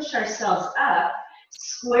kind of push ourselves up,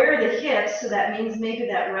 square the hips, so that means maybe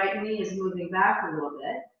that right knee is moving back a little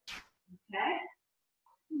bit. Okay?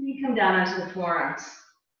 And you come down onto the forearms.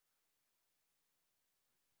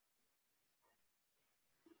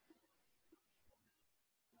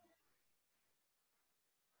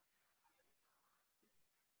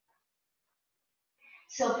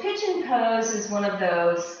 So pigeon pose is one of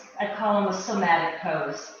those, I call them a somatic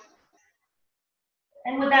pose.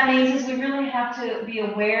 And what that means is we really have to be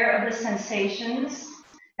aware of the sensations.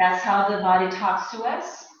 That's how the body talks to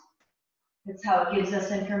us. That's how it gives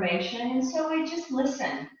us information. And so we just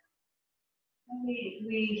listen.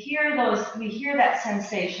 We hear that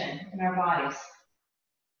sensation in our bodies.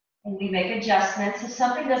 And we make adjustments. If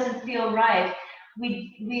something doesn't feel right,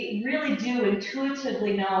 we really do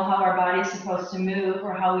intuitively know how our body is supposed to move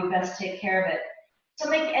or how we best take care of it. So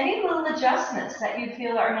make any little adjustments that you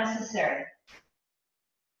feel are necessary.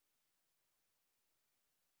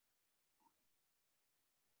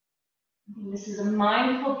 This is a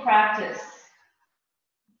mindful practice.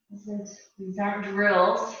 These aren't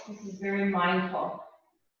drills. This is very mindful.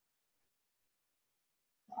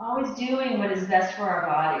 Always doing what is best for our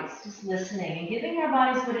bodies, just listening and giving our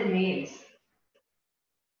bodies what it needs.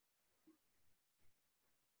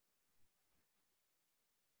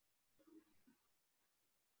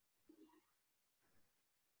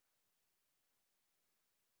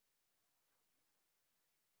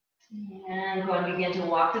 And go and begin to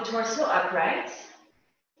walk the torso upright.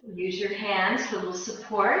 Use your hands for a little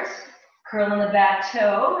support. Curl in the back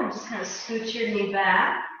toe and just kind of scoot your knee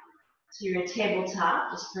back. So you're in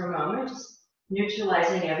tabletop just for a moment, just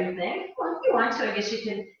neutralizing everything. Well, if you want to, I guess you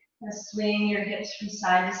can kind of swing your hips from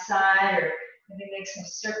side to side, or maybe make some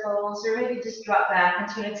circles, or maybe just drop back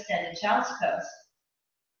into an extended child's pose.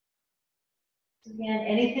 Again,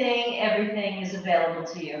 anything, everything is available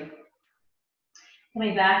to you.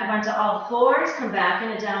 Coming back up onto all fours, come back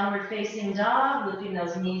in a downward facing dog, lifting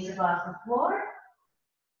those knees up off the floor.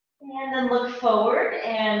 And then look forward,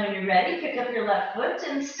 and when you're ready, pick up your left foot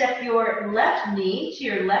and step your left knee to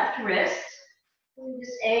your left wrist. And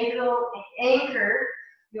just anchor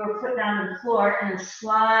your foot down to the floor and then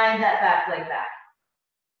slide that back leg back.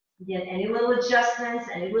 Again, any little adjustments,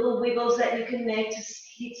 any little wiggles that you can make to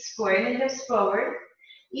keep squaring the hips forward.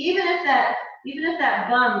 Even if that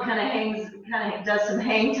bum kind of does some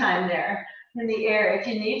hang time there in the air, if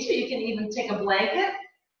you need to, you can even take a blanket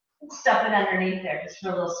and stuff it underneath there just for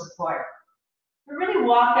a little support. But really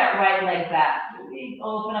walk that right leg back. Really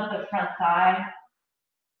open up the front thigh.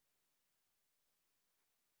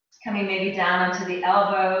 Coming maybe down onto the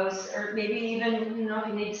elbows, or maybe even, you know, if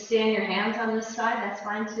you need to stand your hands on this side, that's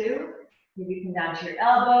fine too. Maybe come down to your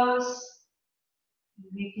elbows.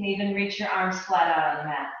 You can even reach your arms flat out on the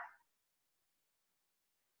mat.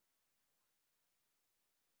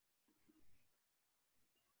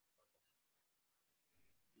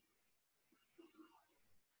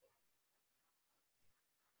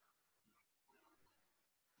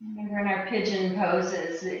 Remember in our pigeon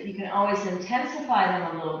poses that you can always intensify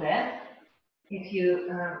them a little bit. If you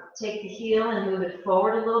take the heel and move it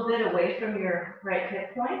forward a little bit away from your right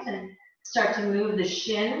hip point and start to move the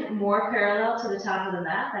shin more parallel to the top of the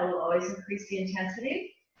mat, that will always increase the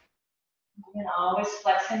intensity. And always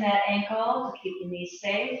flexing that ankle to keep the knee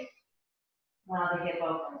safe while the hip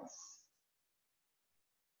opens.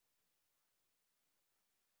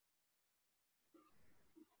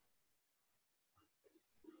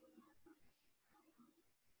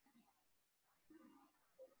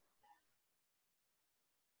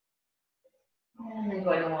 And then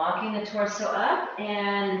going and walking the torso up,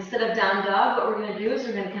 and instead of down dog, what we're going to do is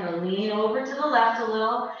we're going to kind of lean over to the left a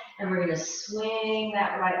little, and we're going to swing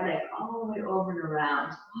that right leg all the way over and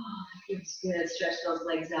around. Oh, that feels good. Stretch those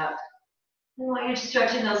legs out. And while you're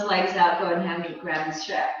stretching those legs out, go ahead and have me grab your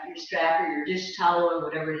strap or your dish towel or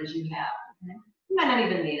whatever it is you have. Okay? You might not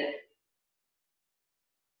even need it.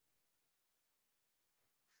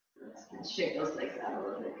 Let's shake those legs out a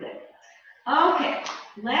little bit. Good. Okay,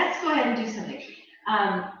 let's go ahead and do something.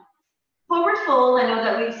 Forward fold, I know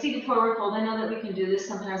that we see the forward fold. I know that we can do this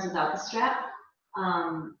sometimes without the strap,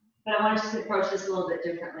 but I want us to approach this a little bit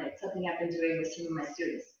differently. It's something I've been doing with some of my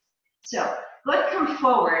students. So go ahead and come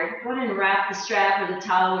forward. Go ahead and wrap the strap or the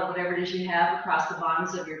towel or whatever it is you have across the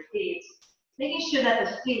bottoms of your feet, making sure that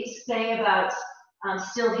the feet stay about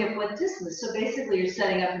still hip width distance. So basically you're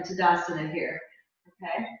setting up into Tadasana here,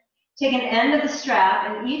 okay? Take an end of the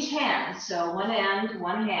strap in each hand. So one end,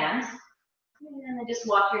 one hand, and then just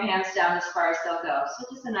walk your hands down as far as they'll go. So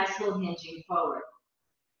just a nice little hinging forward.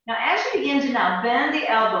 Now, as you begin to now bend the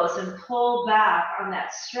elbows and pull back on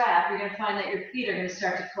that strap, you're going to find that your feet are going to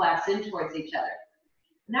start to collapse in towards each other.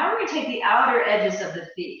 Now we're going to take the outer edges of the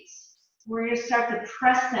feet. We're going to start to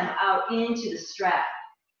press them out into the strap.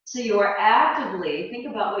 So you are actively, think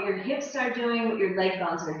about what your hips are doing, what your leg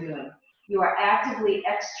bones are doing. You are actively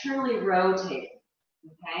externally rotating,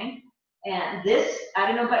 okay? And this, I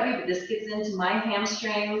don't know about you, but this gets into my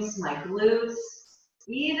hamstrings, my glutes,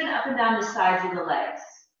 even up and down the sides of the legs.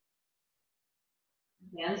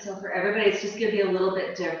 Again, so for everybody, it's just going to be a little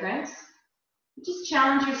bit different. Just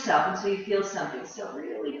challenge yourself until you feel something. So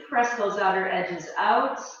really press those outer edges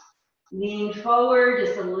out, lean forward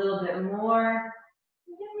just a little bit more.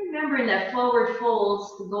 Again, remembering that forward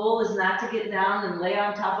folds, the goal is not to get down and lay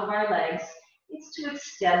on top of our legs. It's to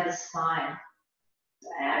extend the spine. So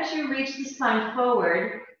as you reach the spine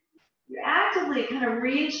forward, you're actively kind of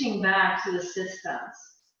reaching back to the sit bones.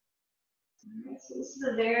 Right, so this is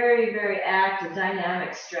a very, very active,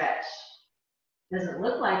 dynamic stretch. Doesn't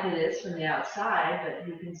look like it is from the outside, but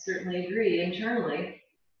you can certainly agree internally.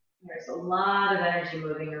 There's a lot of energy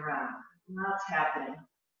moving around. Lots happening.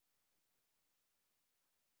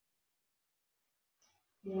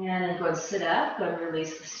 And then go and sit up. Go and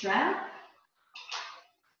release the strap.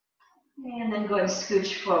 And then go and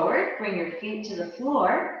scooch forward. Bring your feet to the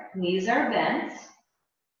floor. Knees are bent.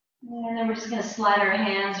 And then we're just going to slide our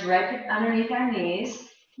hands right underneath our knees.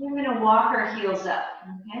 And we're going to walk our heels up.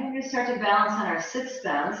 Okay, we're going to start to balance on our sits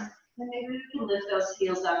bones. And maybe we can lift those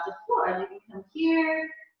heels off the floor. They can come here,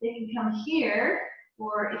 they can come here,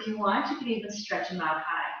 or if you want, you can even stretch them out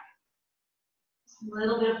high. Just a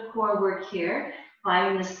little bit of core work here.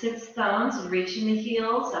 Finding the sits bones, reaching the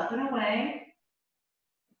heels up and away.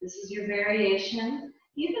 This is your variation.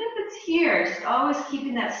 Even if it's here, just always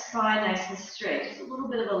keeping that spine nice and straight. Just a little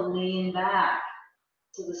bit of a lean back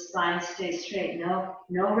so the spine stays straight. No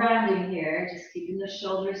rounding here, just keeping the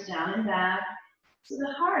shoulders down and back. So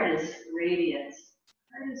the heart is radiant.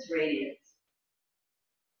 Heart is radiant.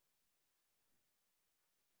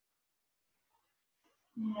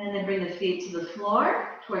 And then bring the feet to the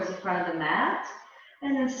floor, towards the front of the mat.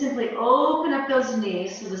 And then simply open up those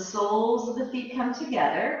knees so the soles of the feet come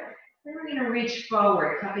together. Then we're going to reach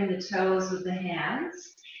forward, cupping the toes with the hands.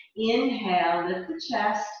 Inhale, lift the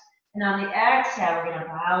chest. And on the exhale, we're going to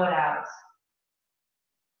bow it out.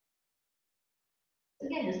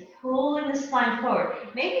 Again, just pulling the spine forward.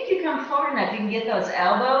 Maybe if you come forward enough, you can get those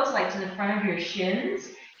elbows like to the front of your shins.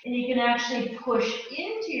 And you can actually push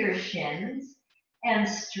into your shins and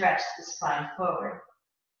stretch the spine forward.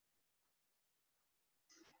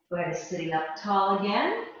 Go ahead, sitting up tall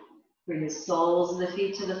again. Bring the soles of the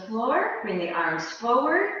feet to the floor. Bring the arms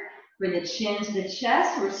forward. Bring the chin to the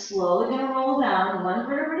chest. We're slowly going to roll down one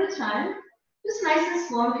vertebra at a time. Just nice and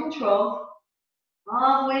slow and controlled.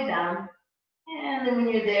 All the way down. And then when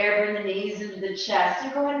you're there, bring the knees into the chest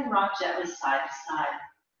and go ahead and rock gently side to side.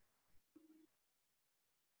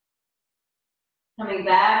 Coming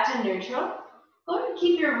back to neutral. Go ahead and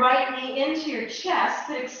keep your right knee into your chest,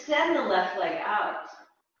 but extend the left leg out.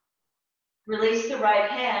 Release the right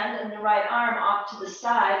hand and the right arm off to the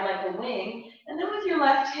side like a wing. And then with your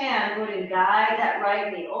left hand, go ahead and guide that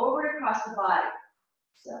right knee over across the body.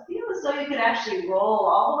 So feel as though you could actually roll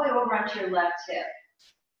all the way over onto your left hip.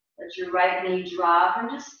 Let your right knee drop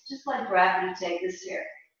and just let gravity take this here.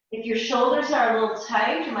 If your shoulders are a little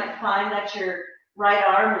tight, you might find that your right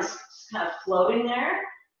arm is kind of floating there.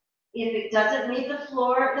 If it doesn't meet the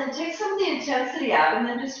floor, then take some of the intensity out and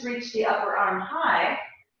then just reach the upper arm high,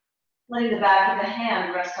 letting the back of the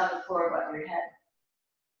hand rest on the floor above your head.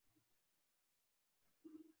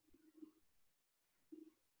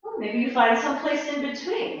 Or maybe you find some place in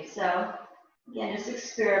between. So again, just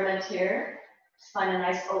experiment here. Just find a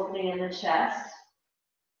nice opening in the chest.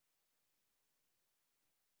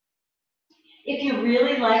 If you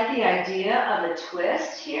really like the idea of a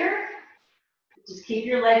twist here, just keep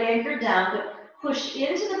your leg anchored down, but push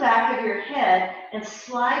into the back of your head and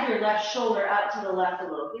slide your left shoulder out to the left a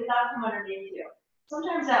little. Get it out from underneath you.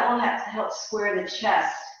 Sometimes that will have to help square the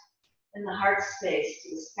chest and the heart space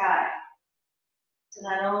to the sky. So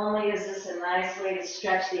not only is this a nice way to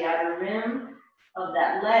stretch the outer rim of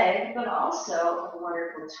that leg, but also a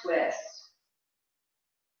wonderful twist.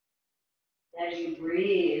 As you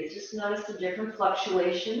breathe, just notice the different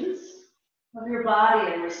fluctuations of your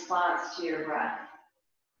body in response to your breath.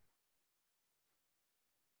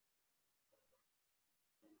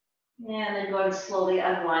 And then go ahead and slowly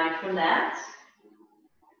unwind from that.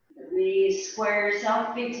 Re-square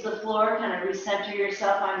yourself, feet to the floor, kind of recenter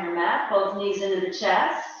yourself on your mat, both knees into the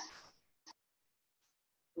chest.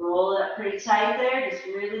 Roll it up pretty tight there, just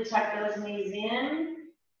really tuck those knees in.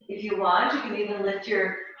 If you want, you can even lift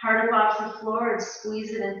your heart up off the floor and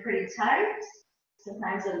squeeze it in pretty tight.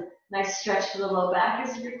 Sometimes a nice stretch to the low back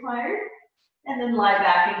is required. And then lie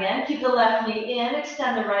back again. Keep the left knee in,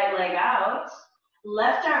 extend the right leg out.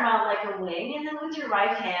 Left arm out like a wing, and then with your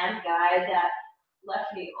right hand, guide that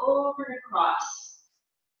left knee over and across.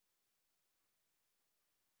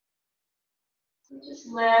 So just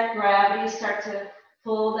let gravity start to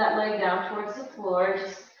pull that leg down towards the floor.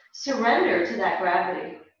 Just surrender to that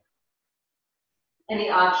gravity.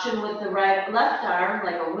 Any option with the left arm,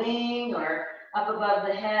 like a wing or up above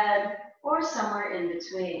the head, or somewhere in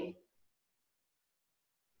between.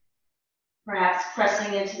 Perhaps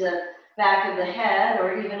pressing into the back of the head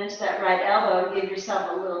or even into that right elbow to give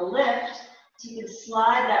yourself a little lift so you can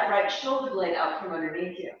slide that right shoulder blade out from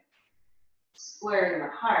underneath you, squaring the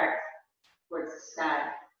heart towards the sky.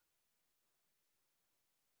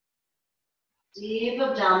 Deep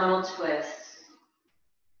abdominal twist.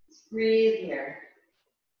 Just breathe here.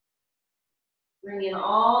 Bring in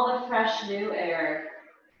all the fresh new air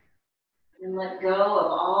and let go of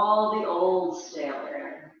all the old stale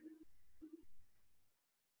air.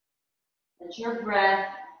 Let your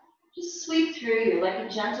breath just sweep through you like a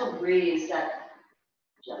gentle breeze that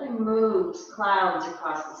gently moves clouds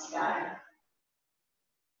across the sky.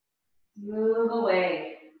 Move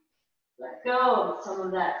away. Let go of some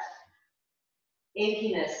of that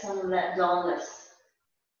achiness, some of that dullness.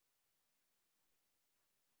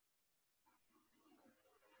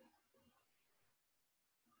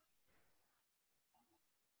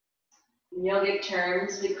 In yogic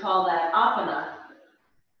terms, we call that apana.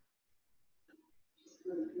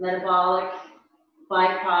 Metabolic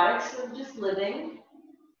byproducts of just living.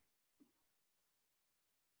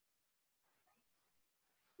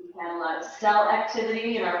 We've had a lot of cell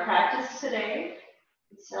activity in our practice today.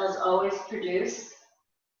 The cells always produce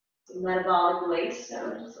some metabolic waste,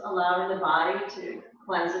 so just allowing the body to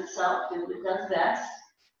cleanse itself, do what it does best.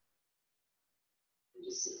 And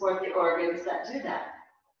just support the organs that do that.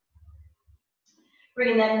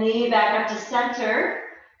 Bringing that knee back up to center,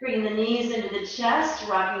 bringing the knees into the chest,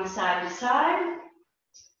 rocking side to side.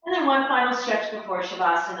 And then one final stretch before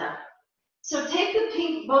Shavasana. So take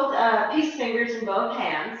the both peace fingers in both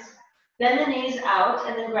hands, bend the knees out,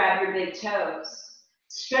 and then grab your big toes.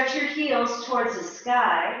 Stretch your heels towards the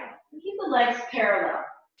sky, and keep the legs parallel.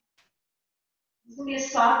 There's going to be a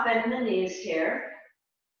soft bend in the knees here.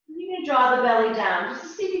 You can draw the belly down just to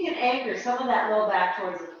see if you can anchor some of that low back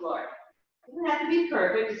towards the floor. It doesn't have to be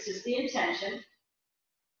perfect, it's just the intention.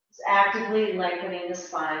 It's actively lengthening the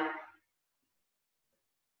spine.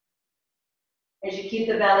 As you keep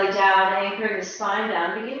the belly down, anchoring the spine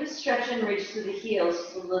down, begin to stretch and reach through the heels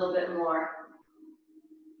just a little bit more.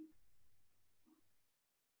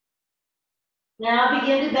 Now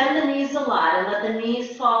begin to bend the knees a lot and let the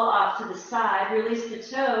knees fall off to the side. Release the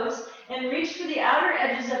toes and reach for the outer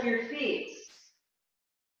edges of your feet.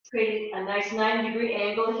 Creating a nice 90-degree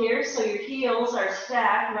angle here so your heels are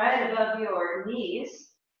stacked right above your knees.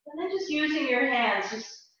 And then just using your hands,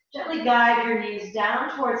 just gently guide your knees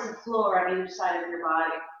down towards the floor on either side of your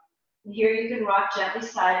body. And here you can rock gently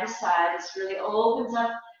side to side. This really opens up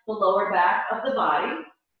the lower back of the body.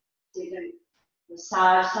 So you can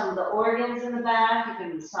massage some of the organs in the back. You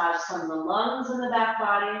can massage some of the lungs in the back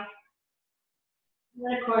body. And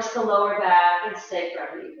then, of course, the lower back and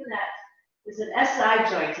sacrum. Even that, there's an SI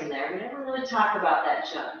joint in there. We never really talk about that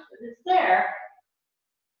joint, but it's there.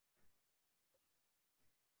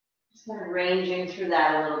 Just kind of ranging through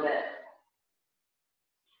that a little bit.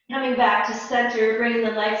 Coming back to center, bringing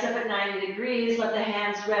the legs up at 90 degrees. Let the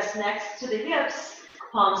hands rest next to the hips,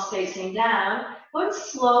 palms facing down. Go and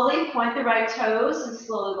slowly point the right toes and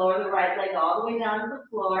slowly lower the right leg all the way down to the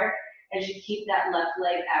floor as you keep that left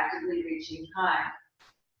leg actively reaching high.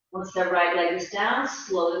 Once the right leg is down,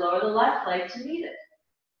 slowly lower the left leg to meet it.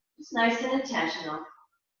 Just nice and intentional.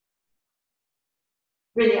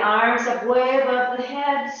 Bring the arms up way above the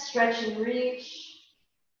head, stretch and reach.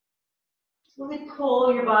 Really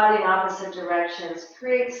pull your body in opposite directions.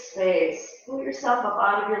 Create space. Pull yourself up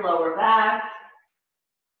out of your lower back.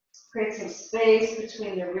 Create some space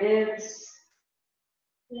between the ribs.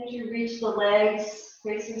 And as you reach the legs,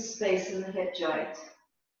 create some space in the hip joint.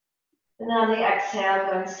 And on the exhale,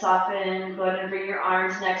 go and soften. Go ahead and bring your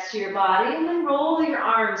arms next to your body and then roll your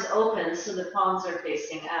arms open so the palms are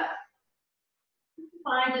facing up.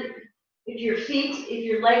 Find it. If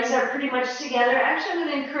your legs are pretty much together, actually I'm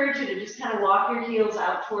going to encourage you to just kind of walk your heels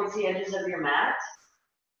out towards the edges of your mat.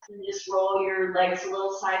 And just roll your legs a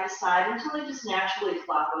little side to side until they just naturally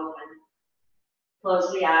flop open.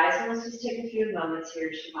 Close the eyes and let's just take a few moments here,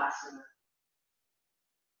 Shavasana.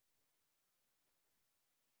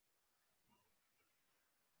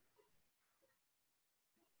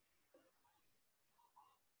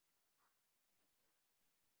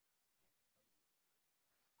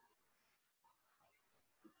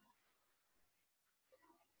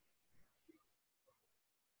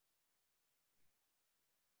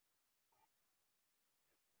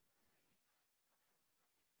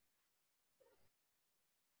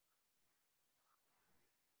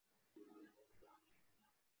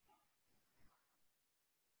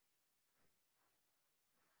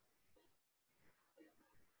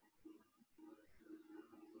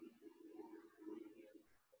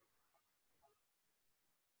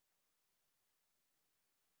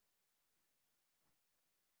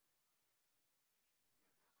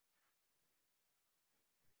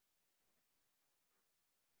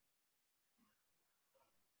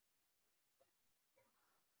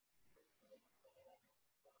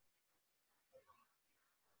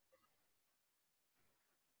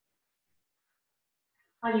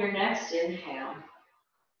 On your next inhale,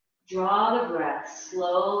 draw the breath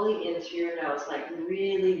slowly into your nose, like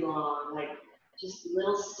really long, like just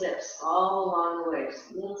little sips all along the way,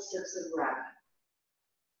 just little sips of breath.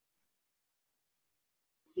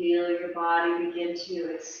 Feel your body begin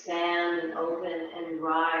to expand and open and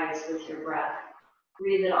rise with your breath.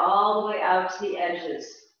 Breathe it all the way out to the edges.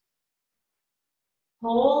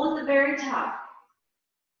 Hold at the very top.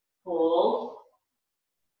 Hold,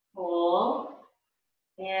 hold,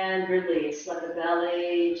 and release. Let the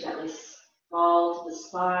belly gently fall to the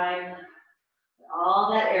spine.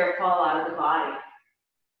 All that air fall out of the body.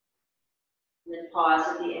 And then pause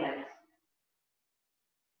at the end.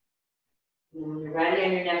 And when you're ready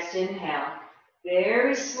on your next inhale,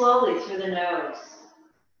 very slowly through the nose,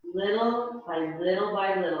 little by little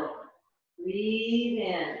by little, breathe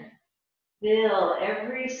in. Fill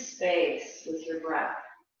every space with your breath.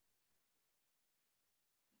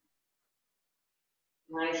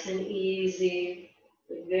 Nice and easy,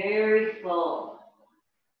 but very full.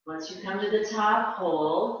 Once you come to the top,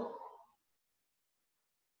 hold,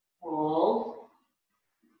 hold,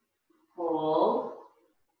 hold,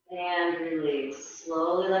 and release.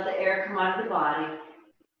 Slowly let the air come out of the body.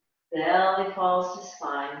 Belly falls to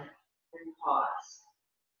spine, and pause.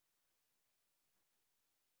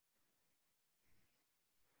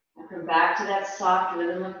 Now come back to that soft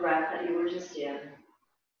rhythm of breath that you were just in.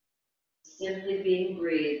 Simply being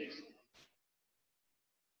breathed.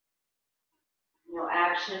 No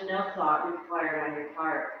action, no thought required on your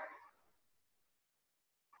part.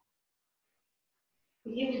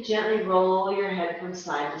 Begin to gently roll your head from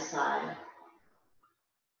side to side.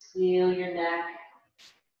 Feel your neck.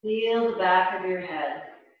 Feel the back of your head.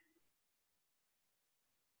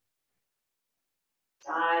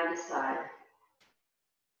 Side to side.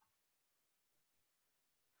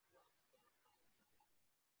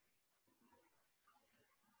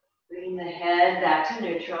 Bring the head back to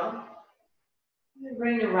neutral.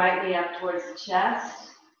 Bring the right knee up towards the chest.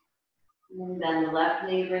 And then the left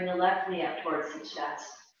knee, bring the left knee up towards the chest.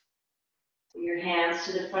 Bring your hands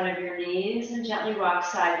to the front of your knees and gently rock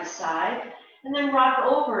side to side. And then rock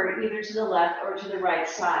over either to the left or to the right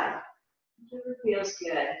side. Whatever feels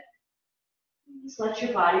good. Just let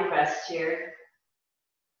your body rest here.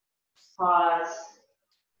 Pause.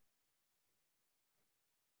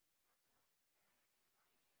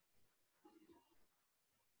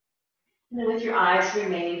 And then with your eyes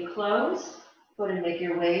remaining closed, go ahead and make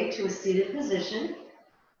your way to a seated position.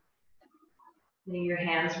 Letting your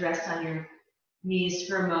hands rest on your knees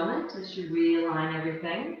for a moment as you realign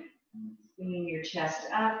everything. Bringing your chest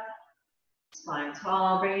up, spine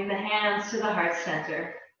tall, bringing the hands to the heart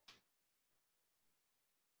center.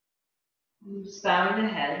 And just bowing the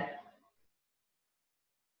head.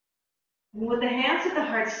 And with the hands at the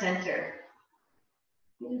heart center,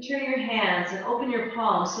 you can turn your hands and open your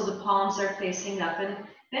palms so the palms are facing up, and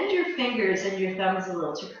bend your fingers and your thumbs a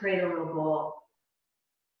little to create a little bowl.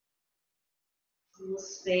 A little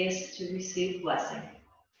space to receive blessing.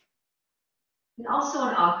 And also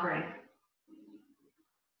an offering.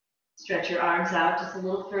 Stretch your arms out just a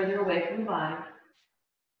little further away from the body.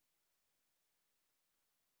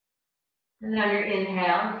 And then on your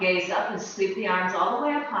inhale, gaze up and sweep the arms all the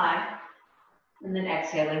way up high. And then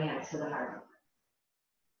exhaling, hands to the heart.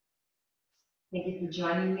 Thank you for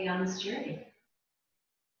joining me on this journey.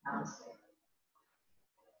 Namaste.